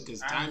pleasure. know because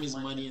time is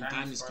money and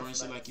time is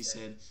currency, like you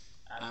said.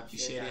 I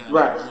appreciate it, and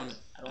Right.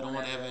 I don't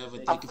want to ever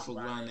take it for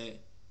granted.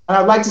 And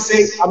I'd like to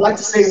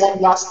say one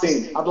last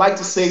thing. I'd like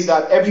to say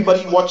that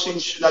everybody watching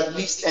should at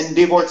least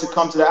endeavor to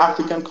come to the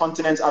African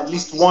continent at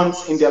least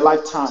once in their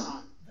lifetime,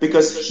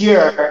 because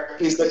here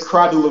is the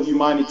cradle of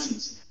humanity.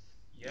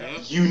 Yep.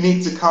 You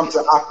need to come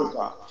to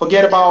Africa.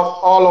 Forget about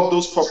all of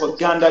those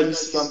propaganda you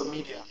see on the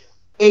media.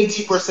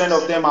 80%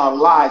 of them are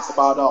lies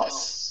about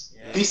us.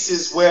 Yep. This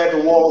is where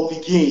the world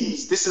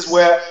begins. This is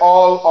where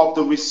all of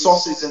the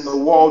resources in the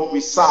world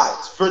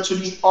resides.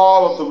 Virtually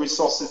all of the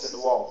resources in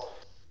the world.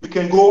 We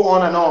can go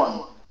on and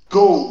on.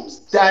 Gold,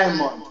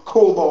 diamond,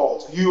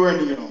 cobalt,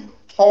 uranium,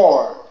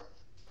 ore.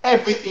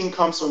 Everything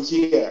comes from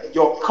here.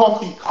 Your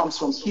coffee comes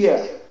from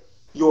here.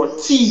 Your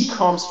tea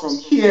comes from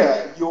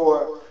here.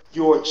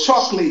 Your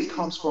chocolate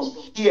comes from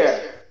here.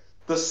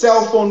 The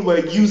cell phone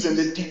we're using,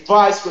 the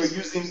device we're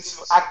using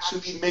to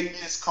actually make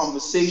this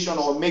conversation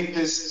or make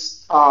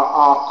this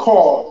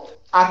call,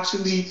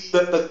 actually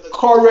the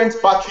current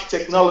battery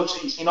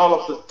technology in all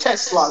of the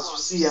Teslas you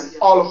see and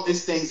all of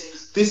these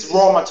things, these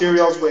raw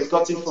materials were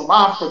gotten from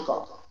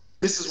Africa.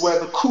 This is where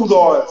the crude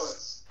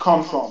oils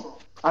come from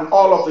and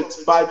all of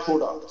its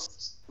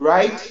byproducts,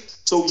 right?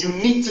 So you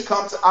need to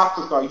come to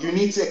Africa. You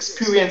need to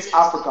experience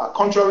Africa.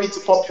 Contrary to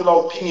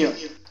popular opinion,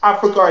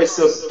 Africa is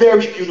a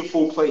very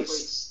beautiful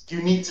place.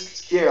 You need to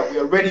be here. We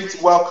are ready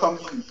to welcome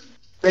you.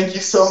 Thank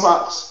you so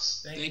much.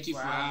 Thank you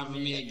for having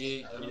me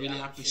again. I really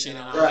appreciate it,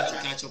 and I'd like to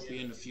Right. catch up with you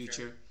in the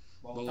future.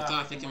 But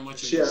without taking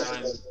much of your Cheers.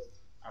 time,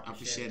 I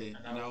appreciate it,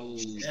 and I will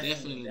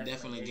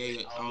definitely get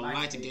you. I would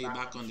like to get you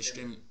back on the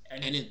stream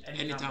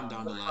anytime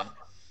down the line.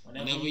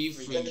 Whenever you're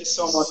free, Thank you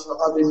so much just for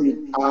having me.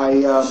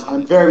 appreciate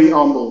I'm it. very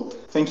humbled.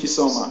 Thank you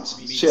so much.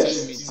 Me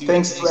Cheers. too.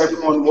 Thanks to Thank you.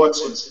 everyone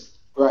watching.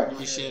 Right.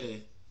 Appreciate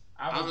it.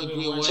 Have a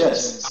great one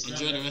Cheers. and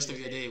enjoy the rest of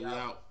your day. We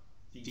out.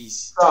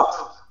 Peace.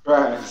 Stop.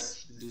 Right.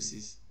 Peace.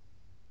 Deuces.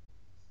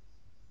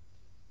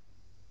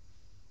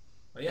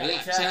 But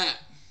yeah, chat.